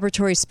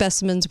laboratory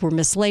specimens were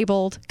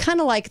mislabeled. Kind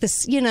of like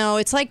this,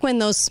 it's like when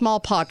those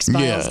smallpox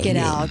vials get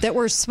out that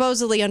were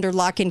supposedly under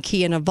lock and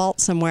key in a vault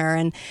somewhere,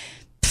 and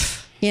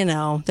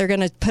they're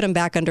going to put them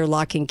back under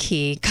lock and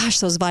key.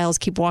 Gosh, those vials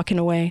keep walking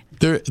away.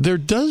 There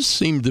does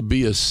seem to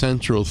be a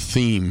central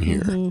theme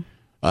here.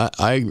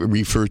 I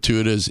refer to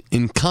it as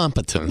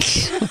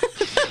incompetence.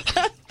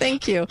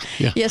 Thank you.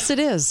 Yeah. Yes, it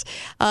is.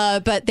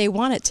 But they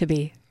want it to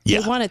be.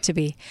 Yeah. They want it to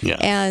be. Yeah.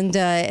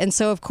 And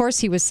so, of course,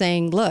 he was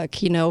saying, look,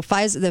 the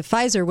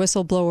Pfizer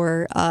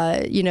whistleblower,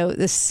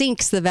 this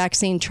sinks the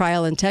vaccine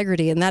trial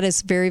integrity. And that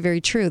is very, very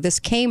true. This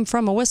came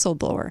from a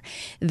whistleblower,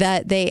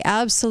 that they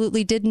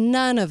absolutely did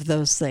none of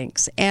those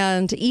things.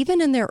 And even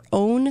in their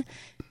own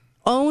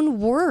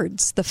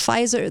words, the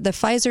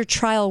Pfizer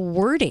trial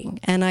wording,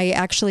 and I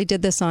actually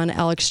did this on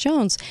Alex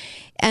Jones,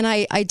 and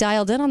I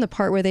dialed in on the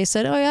part where they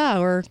said, oh yeah,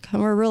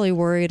 we're really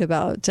worried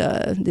about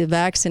the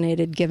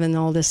vaccinated giving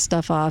all this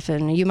stuff off,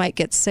 and you might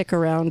get sick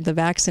around the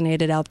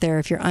vaccinated out there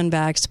if you're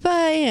unvaxxed,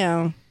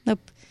 but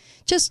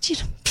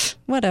just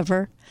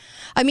whatever.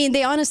 I mean,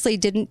 they honestly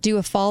didn't do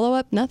a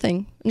follow-up,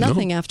 nothing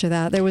after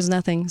that. There was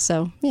nothing,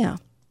 so yeah.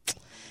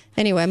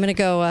 Anyway, I'm going to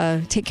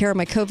go take care of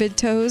my COVID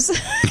toes.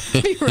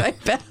 Be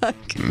right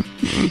back.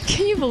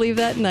 Can you believe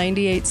that?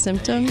 98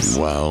 symptoms?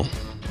 Wow.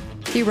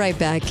 Be right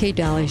back. Kate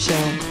Dalley Show.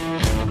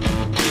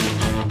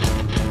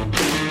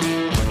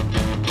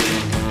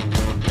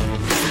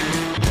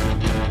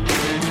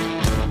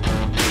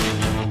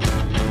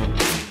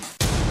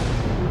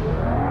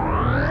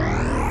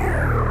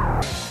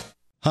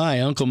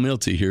 Hi, Uncle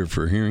Milty here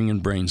for Hearing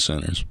and Brain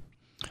Centers.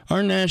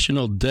 Our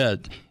national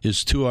debt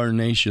is to our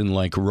nation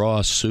like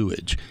raw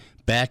sewage,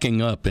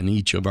 backing up in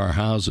each of our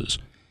houses.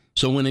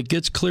 So when it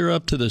gets clear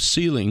up to the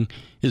ceiling,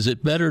 is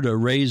it better to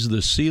raise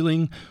the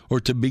ceiling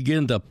or to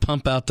begin to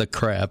pump out the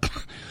crap?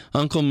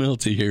 Uncle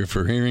Milty here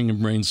for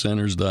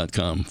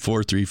hearingandbraincenters.com,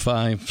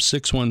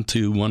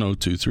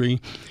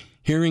 435-612-1023,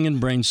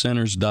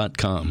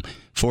 hearingandbraincenters.com,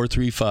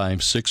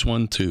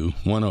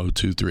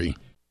 435-612-1023.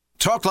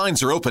 Talk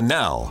lines are open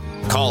now.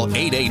 Call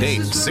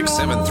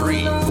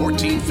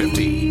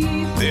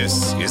 888-673-1450.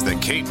 This is the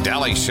Kate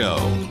Dalley Show.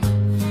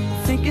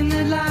 Thinking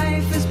that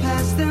life has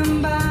passed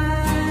them by.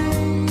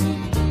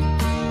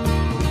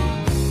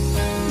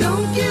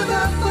 Don't give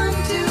up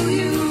until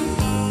you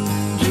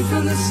drink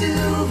from the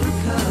silver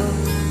cup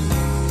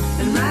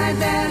and ride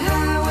that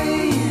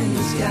highway in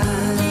the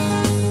sky.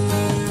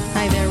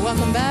 Hi there.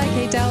 Welcome back.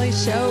 Kate Dalley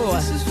Show.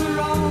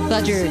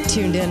 Glad you're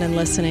tuned in and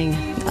listening.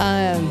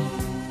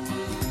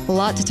 A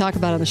lot to talk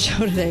about on the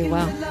show today.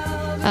 Wow.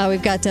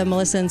 We've got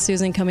Melissa and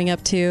Susan coming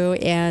up too,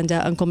 and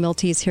Uncle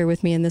Milty's here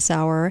with me in this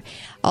hour.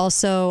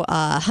 Also,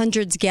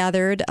 hundreds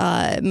gathered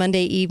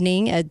Monday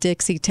evening at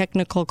Dixie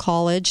Technical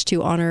College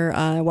to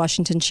honor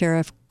Washington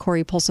Sheriff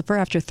Corey Pulsifer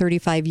after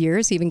 35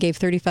 years. He even gave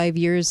 35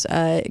 years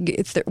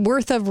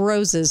worth of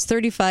roses,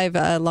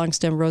 35 long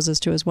stem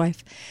roses to his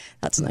wife.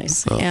 That's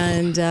nice.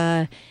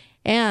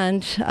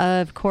 And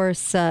of course,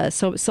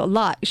 so a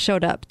lot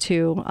showed up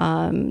to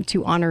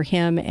honor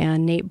him.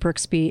 And Nate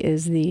Brooksby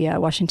is the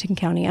Washington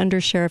County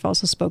Undersheriff,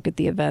 also spoke at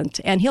the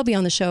event, and he'll be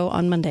on the show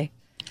on Monday.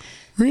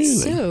 Really?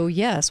 So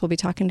yes, we'll be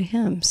talking to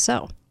him.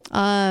 So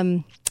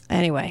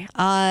anyway,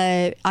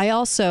 I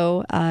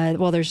also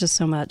there's just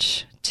so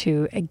much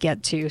to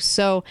get to.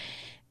 So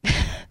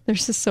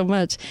there's just so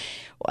much.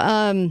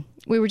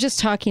 We were just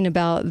talking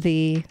about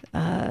the,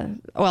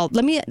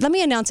 let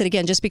me announce it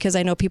again, just because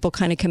I know people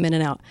kind of come in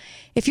and out.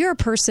 If you're a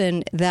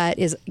person that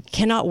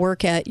cannot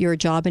work at your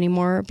job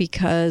anymore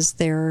because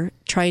they're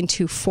trying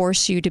to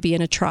force you to be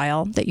in a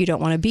trial that you don't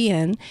want to be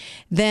in,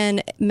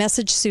 then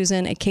message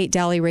Susan at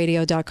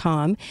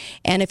katedalleyradio.com.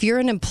 And if you're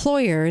an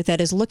employer that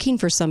is looking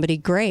for somebody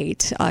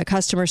great, a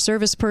customer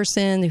service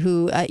person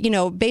who,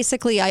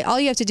 basically all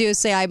you have to do is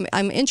say,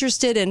 I'm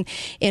interested in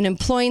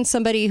employing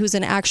somebody who's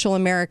an actual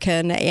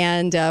American,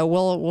 and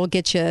we'll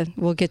get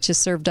you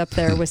served up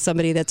there with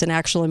somebody that's an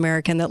actual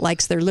American that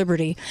likes their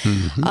liberty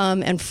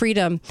and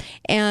freedom,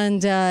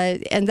 and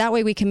that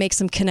way we can make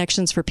some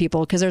connections for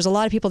people, because there's a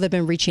lot of people that have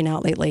been reaching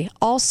out lately.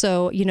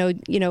 Also,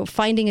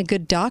 finding a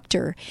good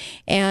doctor,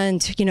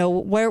 and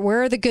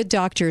where are the good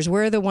doctors?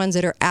 Where are the ones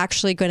that are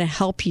actually going to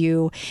help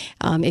you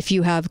if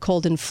you have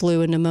cold and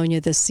flu and pneumonia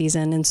this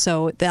season? And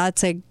so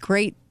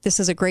this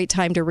is a great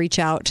time to reach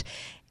out,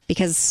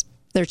 because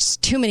there's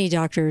too many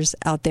doctors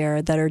out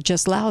there that are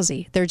just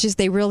lousy.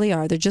 They really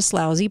are. They're just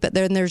lousy, but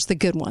then there's the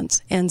good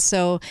ones. And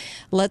so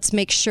let's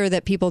make sure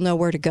that people know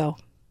where to go,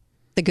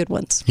 the good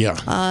ones. Yeah.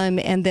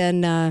 And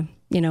then,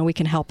 we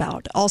can help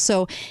out.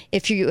 Also,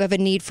 if you have a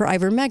need for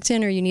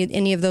ivermectin or you need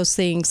any of those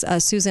things,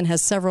 Susan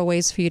has several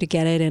ways for you to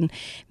get it, and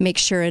make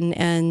sure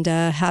and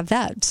have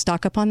that.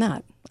 Stock up on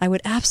that. I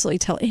would absolutely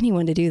tell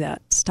anyone to do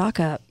that. Stock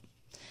up.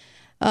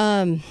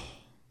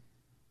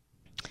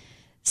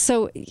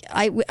 So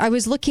I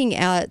was looking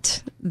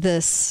at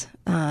this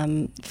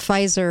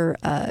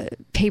Pfizer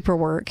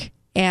paperwork,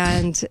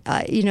 and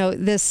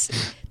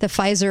the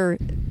Pfizer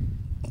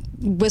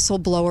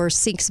whistleblower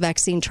seeks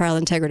vaccine trial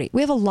integrity. We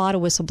have a lot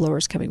of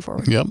whistleblowers coming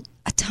forward. Yep.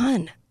 A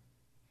ton.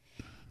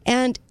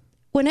 And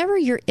whenever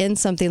you're in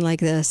something like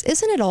this,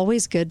 isn't it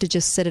always good to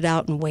just sit it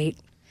out and wait?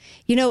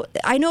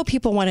 I know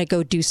people want to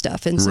go do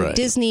stuff, and so right.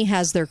 Disney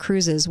has their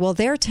cruises. Well,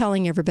 they're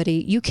telling everybody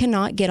you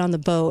cannot get on the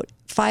boat.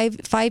 5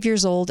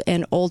 years old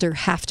and older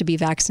have to be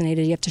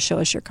vaccinated. You have to show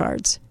us your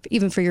cards,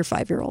 even for your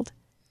 5-year-old.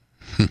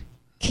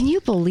 Can you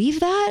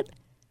believe that?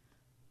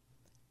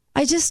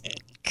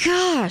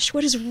 Gosh,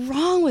 what is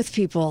wrong with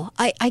people?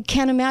 I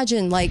can't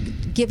imagine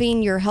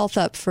giving your health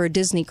up for a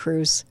Disney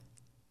cruise,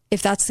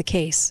 if that's the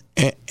case.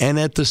 And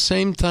at the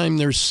same time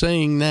they're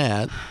saying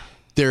that,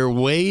 they're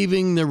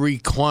waiving the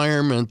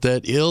requirement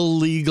that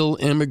illegal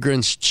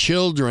immigrants'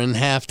 children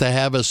have to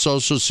have a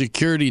Social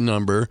Security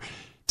number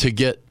to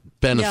get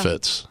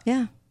benefits.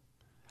 Yeah.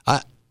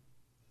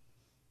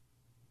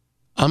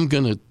 I'm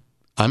gonna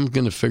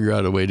figure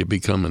out a way to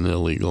become an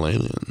illegal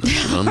alien.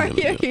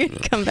 You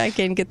come back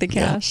in and get the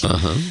cash.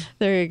 Yeah.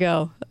 There you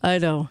go. I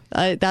know.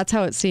 That's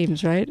how it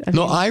seems, right?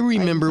 I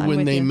remember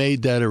when they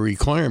made that a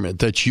requirement,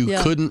 that you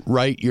couldn't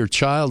write your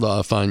child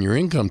off on your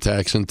income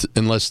tax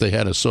unless they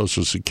had a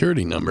Social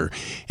Security number.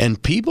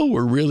 And people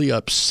were really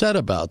upset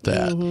about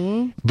that.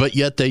 Mm-hmm. But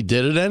yet they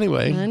did it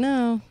anyway. I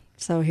know.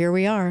 So here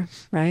we are,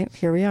 right?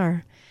 Here we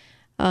are.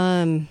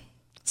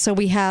 So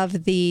we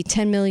have the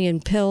 10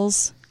 million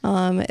pills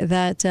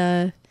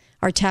that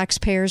our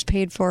taxpayers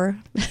paid for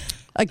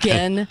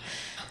again.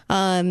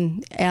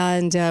 And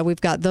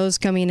we've got those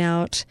coming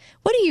out.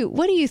 What do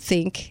you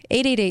think?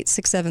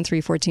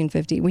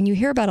 888-673-1450. When you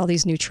hear about all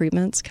these new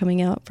treatments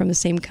coming out from the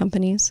same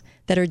companies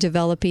that are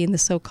developing the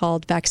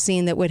so-called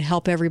vaccine that would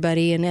help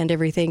everybody and end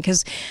everything,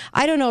 because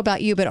I don't know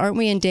about you, but aren't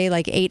we in day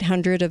like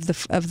 800 of the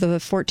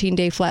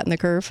 14-day flatten the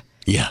curve?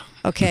 Yeah.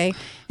 Okay.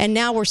 And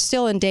now we're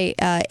still in day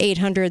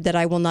 800 that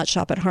I will not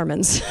shop at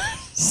Harmon's.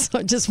 So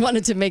I just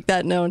wanted to make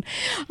that known.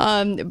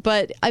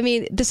 But I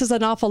mean, this is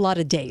an awful lot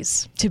of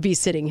days to be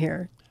sitting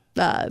here.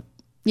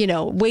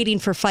 Waiting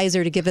for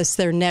Pfizer to give us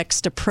their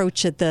next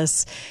approach at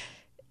this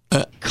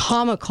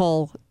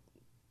comical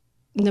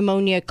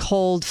pneumonia,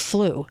 cold,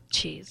 flu.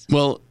 Jeez.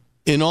 Well,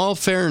 in all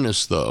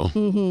fairness, though,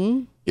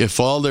 if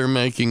all they're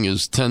making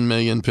is 10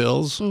 million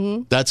pills,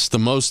 that's the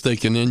most they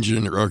can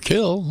injure or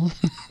kill.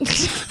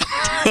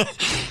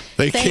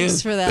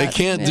 Thanks for that. They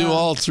can't do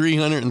all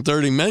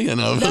 330 million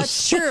of us.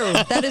 That's true.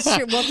 That is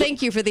true. Well,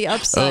 thank you for the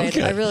upside.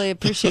 Okay. I really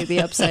appreciate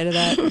the upside of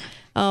that.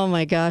 Oh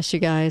my gosh, you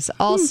guys!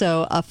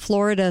 Also, a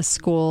Florida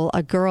school,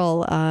 a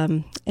girl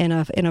in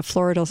a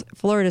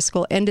Florida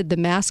school ended the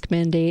mask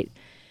mandate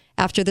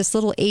after this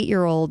little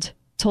 8-year-old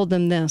told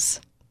them this,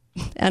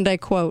 and I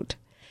quote: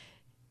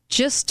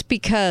 "Just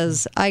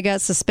because I got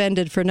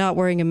suspended for not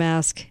wearing a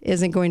mask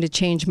isn't going to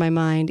change my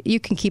mind. You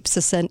can keep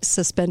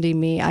suspending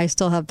me. I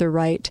still have the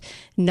right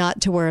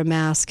not to wear a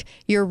mask.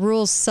 Your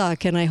rules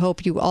suck, and I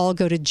hope you all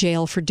go to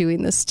jail for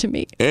doing this to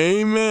me."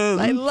 Amen.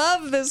 I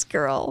love this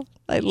girl.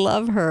 I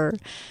love her.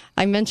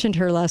 I mentioned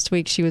her last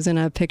week. She was in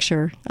a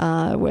picture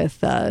with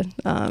their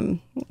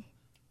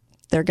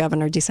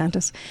governor,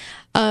 DeSantis.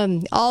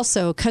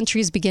 Also,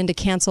 countries begin to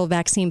cancel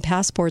vaccine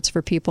passports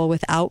for people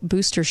without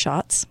booster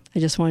shots. I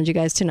just wanted you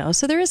guys to know.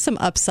 So there is some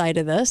upside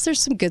to this. There's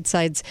some good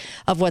sides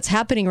of what's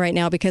happening right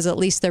now because at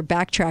least they're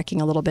backtracking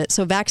a little bit.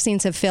 So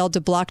vaccines have failed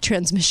to block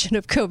transmission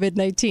of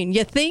COVID-19.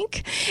 You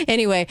think?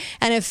 Anyway,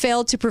 and have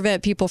failed to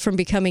prevent people from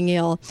becoming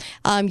ill.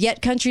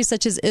 Yet countries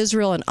such as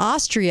Israel and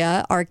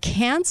Austria are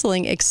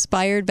canceling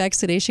expired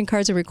vaccination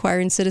cards and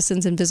requiring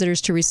citizens and visitors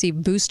to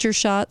receive booster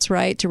shots,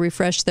 right, to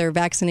refresh their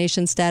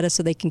vaccination status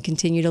so they can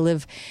continue to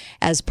live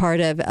as part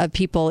of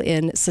people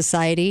in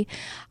society.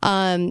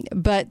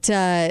 But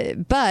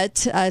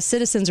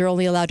citizens are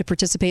only allowed to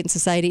participate in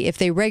society if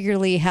they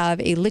regularly have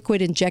a liquid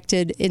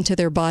injected into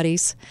their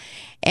bodies.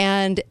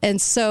 And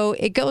so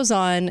it goes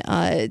on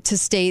to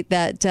state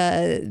that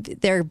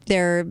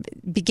they're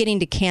beginning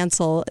to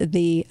cancel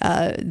the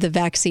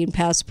vaccine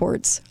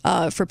passports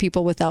for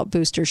people without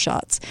booster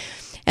shots.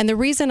 And the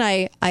reason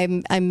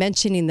I'm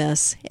mentioning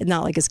this,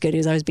 not like it's good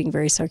news, I was being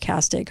very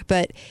sarcastic,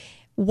 but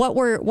what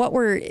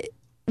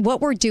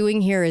we're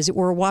doing here is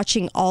we're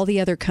watching all the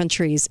other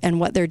countries and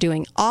what they're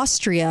doing.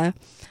 Austria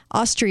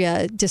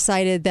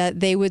decided that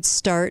they would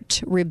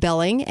start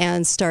rebelling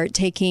and start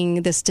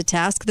taking this to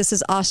task. This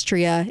is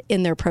Austria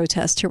in their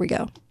protest. Here we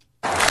go.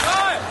 A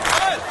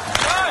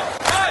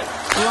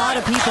lot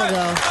of people,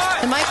 though.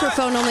 The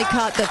microphone only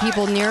caught the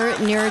people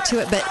nearer to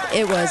it, but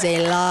it was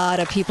a lot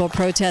of people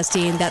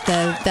protesting that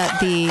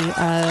the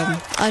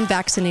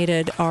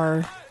unvaccinated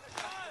are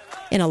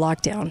in a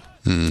lockdown.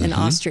 In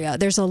Austria.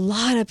 There's a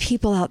lot of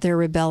people out there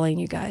rebelling,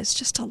 you guys,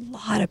 just a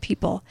lot of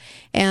people.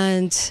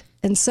 And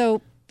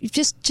so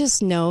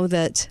just know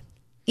that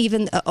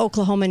even the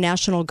Oklahoma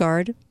National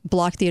Guard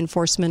blocked the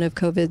enforcement of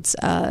Biden's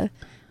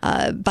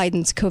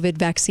COVID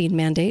vaccine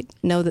mandate.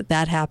 Know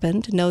that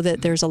happened. Know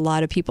that there's a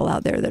lot of people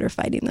out there that are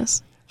fighting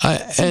this.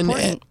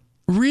 And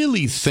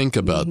really think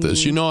about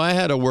this. You know, I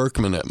had a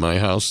workman at my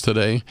house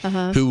today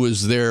who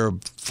was there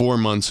 4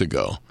 months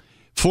ago.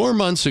 4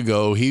 months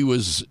ago,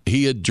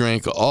 he had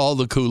drank all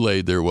the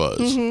Kool-Aid there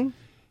was.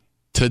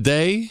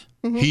 Today,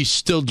 he's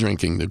still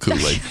drinking the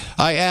Kool-Aid.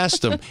 I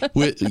asked him,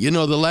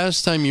 the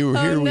last time you were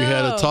here, we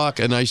had a talk,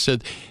 and I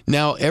said,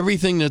 now,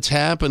 everything that's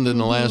happened in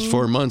the last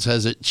 4 months,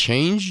 has it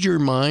changed your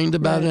mind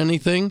about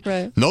anything?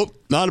 Right. Nope,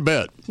 not a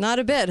bit. Not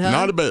a bit, huh?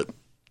 Not a bit.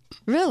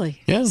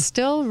 Really? Yeah.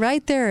 Still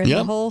right there in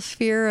the whole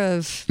fear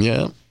of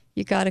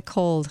you got a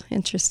cold.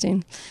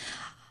 Interesting.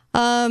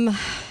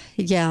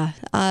 Yeah.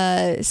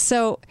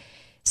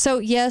 So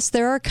yes,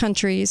 there are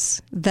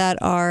countries that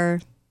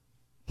are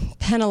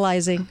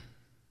penalizing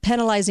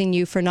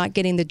you for not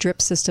getting the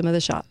drip system of the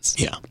shots.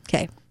 Yeah.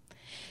 Okay.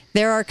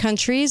 There are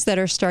countries that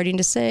are starting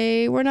to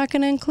say, we're not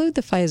going to include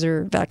the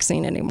Pfizer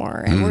vaccine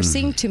anymore. And we're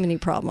seeing too many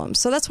problems.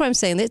 So that's why I'm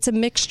saying it's a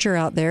mixture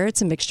out there.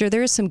 It's a mixture.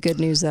 There is some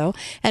good news, though.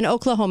 And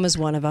Oklahoma is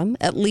one of them.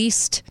 At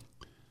least,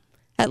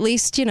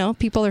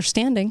 people are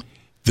standing.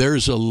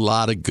 There's a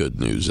lot of good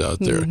news out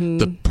there.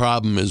 The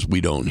problem is we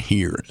don't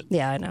hear it.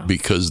 Yeah, I know.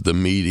 Because the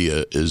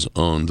media is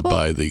owned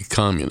by the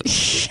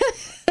communists.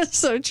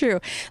 So true.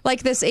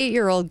 Like this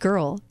 8-year-old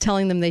girl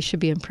telling them they should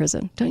be in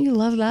prison. Don't you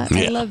love that?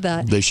 Yeah, I love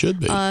that. They should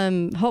be.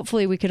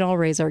 Hopefully we can all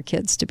raise our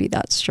kids to be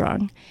that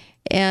strong.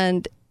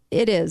 And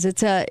it is.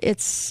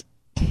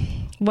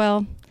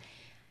 Well,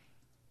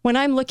 when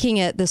I'm looking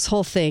at this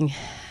whole thing,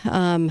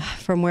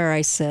 from where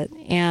I sit,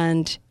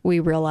 and we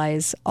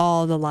realize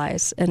all the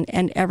lies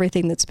and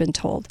everything that's been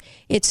told.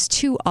 It's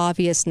too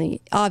obvious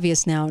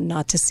now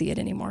not to see it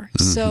anymore.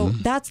 Mm-hmm. So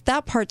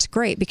that part's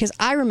great, because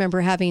I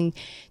remember having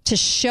to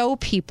show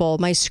people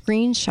my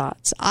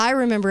screenshots. I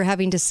remember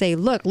having to say,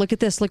 look at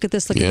this, look at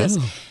this, look at this.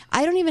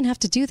 I don't even have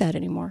to do that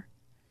anymore.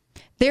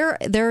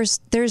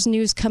 There's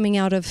news coming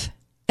out of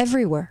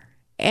everywhere,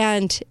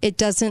 and it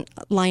doesn't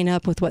line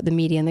up with what the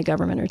media and the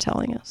government are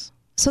telling us.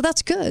 So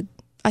that's good.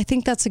 I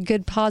think that's a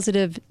good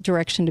positive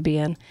direction to be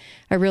in.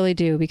 I really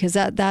do, because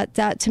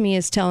that to me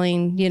is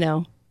telling,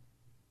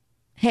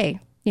 hey,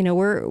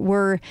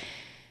 we're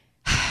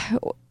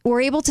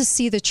able to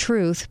see the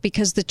truth,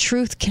 because the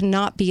truth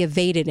cannot be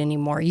evaded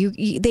anymore.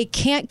 They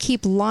can't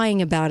keep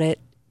lying about it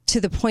to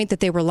the point that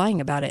they were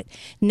lying about it.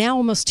 Now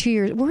almost 2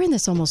 years. We're in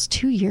this almost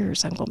 2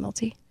 years, Uncle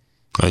Milty.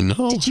 I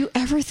know. Did you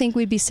ever think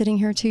we'd be sitting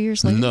here 2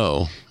 years later?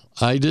 No.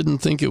 I didn't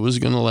think it was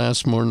going to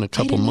last more than a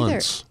couple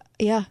months.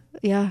 Either.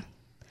 Yeah.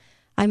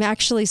 I'm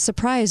actually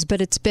surprised, but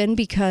it's been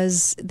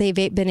because they've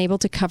been able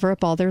to cover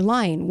up all their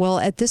lying. Well,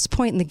 at this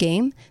point in the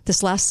game,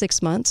 this last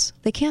 6 months,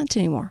 they can't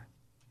anymore.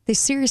 They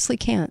seriously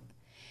can't.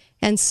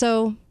 And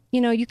so,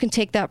 you can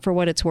take that for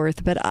what it's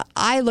worth, but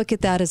I look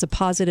at that as a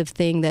positive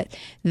thing, that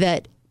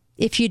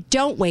if you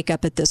don't wake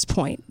up at this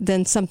point,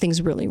 then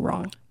something's really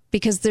wrong,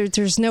 because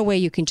there's no way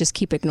you can just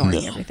keep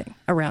ignoring everything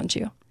around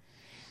you.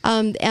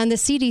 And the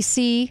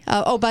CDC,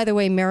 by the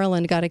way,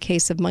 Maryland got a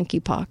case of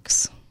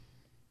monkeypox.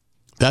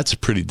 That's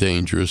pretty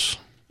dangerous.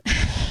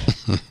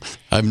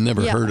 I've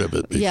never heard of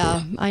it before.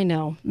 Yeah, I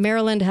know.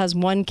 Maryland has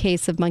one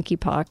case of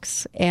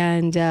monkeypox,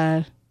 and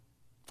the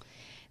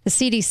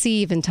CDC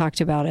even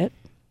talked about it.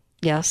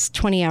 Yes,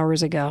 20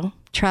 hours ago.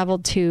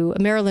 A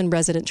Maryland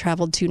resident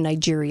traveled to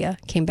Nigeria,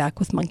 came back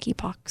with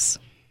monkeypox.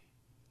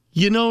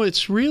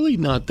 It's really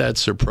not that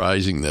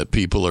surprising that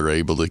people are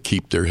able to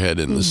keep their head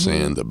in the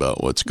sand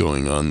about what's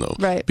going on, though.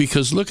 Right.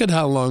 Because look at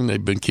how long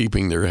they've been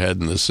keeping their head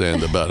in the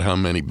sand about how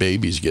many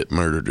babies get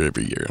murdered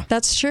every year.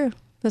 That's true.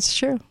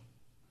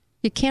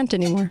 You can't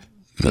anymore.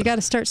 No. You got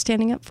to start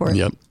standing up for it.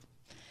 Yep.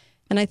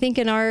 And I think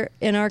in our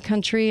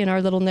country, in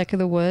our little neck of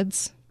the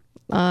woods,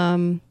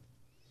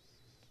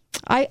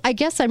 I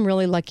guess I'm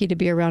really lucky to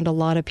be around a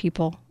lot of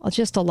people,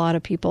 just a lot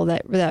of people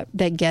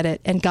that get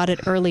it and got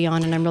it early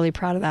on, and I'm really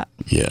proud of that.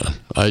 Yeah,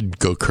 I'd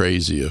go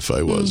crazy if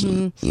I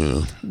wasn't.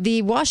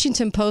 The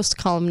Washington Post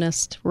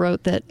columnist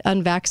wrote that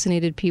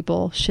unvaccinated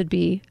people should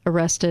be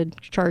arrested,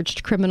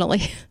 charged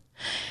criminally,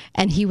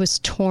 and he was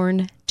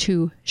torn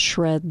to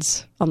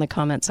shreds on the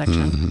comment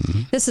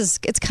section.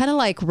 It's kind of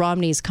like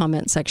Romney's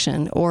comment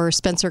section or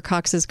Spencer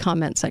Cox's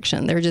comment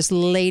section. They're just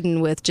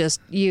laden with just,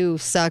 you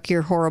suck,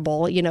 you're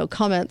horrible,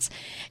 comments.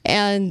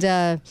 And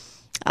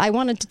I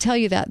wanted to tell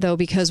you that, though,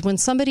 because when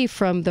somebody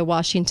from the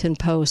Washington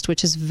Post,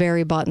 which is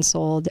very bought and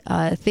sold,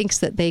 thinks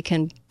that they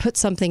can put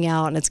something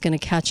out and it's going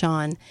to catch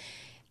on,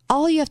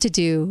 all you have to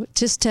do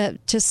just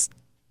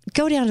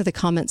go down to the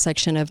comment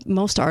section of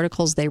most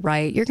articles they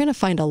write. You're going to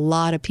find a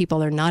lot of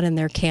people are not in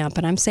their camp,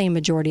 and I'm saying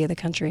majority of the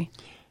country.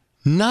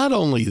 Not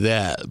only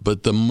that,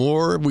 but the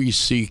more we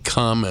see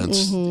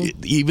comments,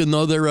 even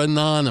though they're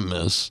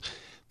anonymous,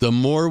 the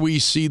more we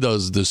see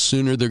those, the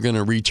sooner they're going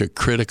to reach a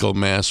critical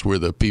mass where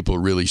the people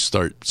really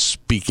start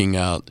speaking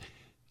out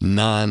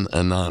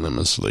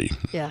non-anonymously.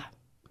 Yeah.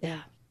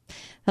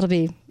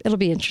 It'll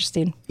be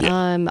interesting.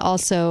 Yeah.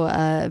 Also,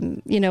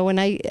 when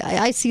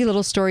I see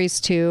little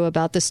stories too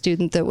about the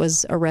student that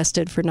was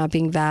arrested for not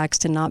being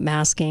vaxxed and not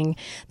masking,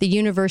 the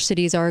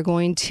universities they're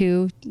going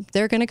to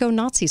go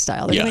Nazi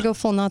style. They're going to go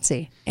full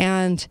Nazi,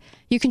 and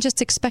you can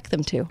just expect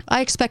them to.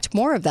 I expect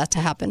more of that to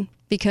happen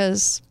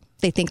because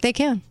they think they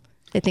can.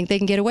 They think they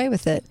can get away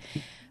with it.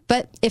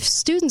 But if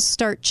students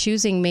start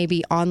choosing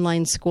maybe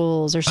online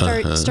schools or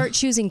start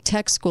choosing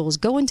tech schools,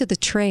 go into the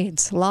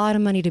trades. A lot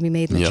of money to be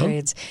made in the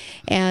trades.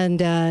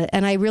 And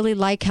I really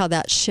like how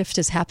that shift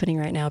is happening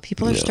right now.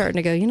 People are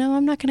starting to go,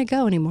 I'm not going to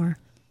go anymore.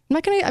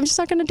 I'm just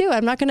not going to do it.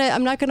 I'm not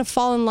going to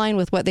fall in line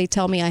with what they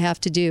tell me I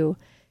have to do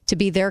to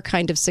be their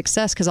kind of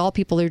success, because all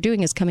people are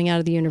doing is coming out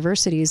of the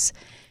universities.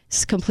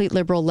 It's complete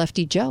liberal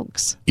lefty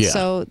jokes. Yeah.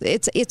 So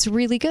it's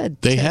really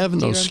good. They have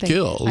no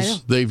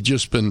skills. They've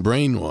just been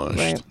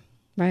brainwashed.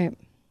 Right.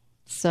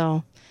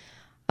 So,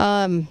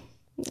 am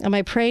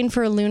I praying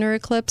for a lunar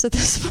eclipse at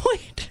this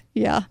point?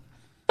 Yeah.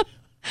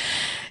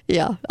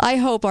 Yeah. I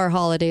hope our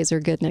holidays are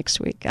good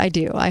next week. I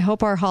do. I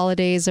hope our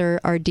holidays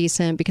are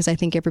decent, because I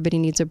think everybody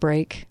needs a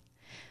break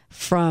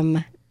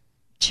from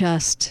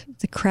just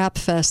the crap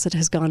fest that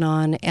has gone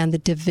on and the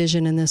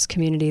division in this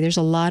community. There's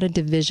a lot of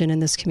division in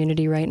this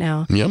community right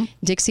now. Yep.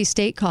 Dixie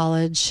State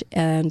College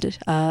and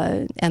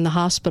the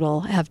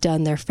hospital have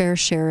done their fair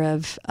share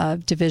of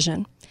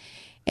division.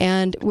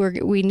 And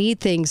we need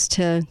things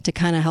to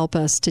kind of help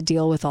us to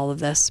deal with all of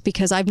this,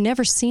 because I've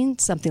never seen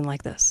something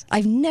like this.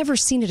 I've never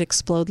seen it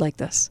explode like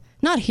this.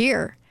 Not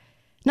here.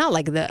 Not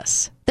like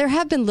this. There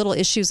have been little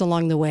issues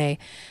along the way,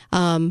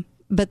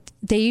 but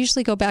they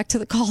usually go back to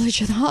the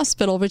college or the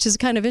hospital, which is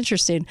kind of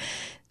interesting.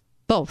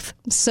 both.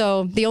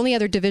 So the only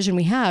other division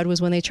we had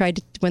was when they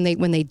did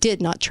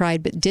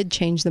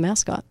change the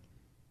mascot,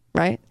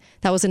 right?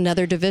 That was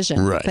another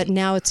division. Right. But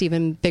now it's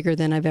even bigger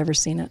than I've ever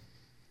seen it.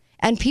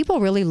 And people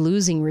really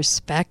losing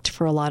respect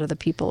for a lot of the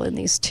people in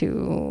these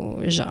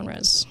two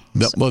genres.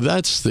 Well,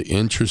 that's the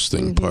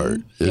interesting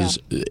part, is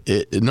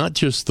not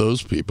just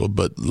those people,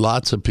 but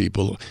lots of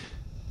people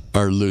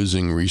are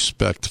losing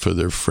respect for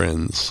their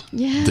friends,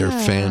 their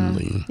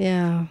family.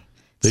 Yeah.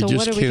 They so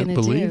just what are we can't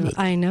gonna believe do? it.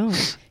 I know.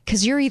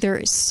 Because you're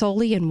either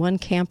solely in one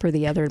camp or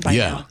the other by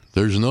now.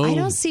 There's no... I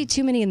don't see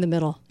too many in the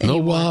middle No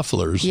anymore.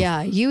 wafflers.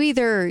 Yeah, you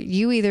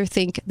either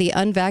think the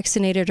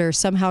unvaccinated are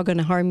somehow going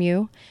to harm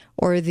you,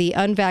 or the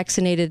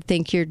unvaccinated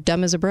think you're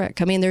dumb as a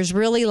brick. I mean, there's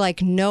really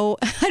like no...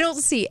 I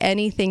don't see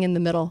anything in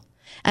the middle.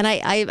 And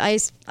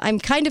I'm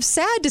kind of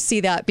sad to see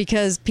that,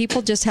 because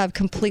people just have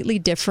completely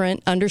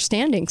different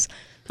understandings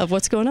of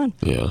what's going on.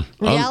 Yeah.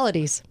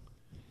 Realities.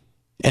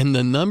 And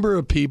the number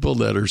of people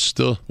that are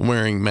still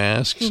wearing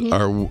masks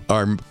are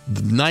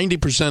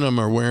 90% of them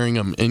are wearing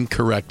them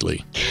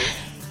incorrectly.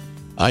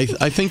 I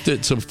think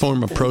that's a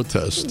form of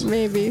protest.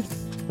 Maybe.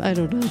 I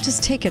don't know.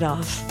 Just take it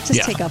off.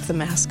 Just take off the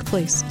mask,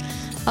 please.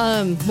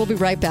 We'll be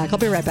right back. I'll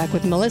be right back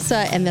with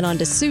Melissa, and then on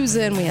to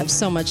Susan. We have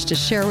so much to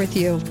share with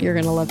you. You're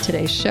going to love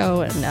today's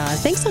show. And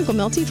thanks, Uncle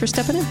Milty, for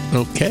stepping in.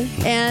 Okay.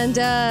 And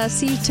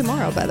see you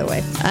tomorrow, by the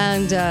way.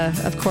 And,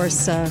 of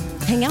course,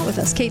 hang out with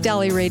us,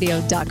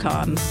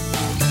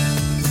 KateDalleyRadio.com.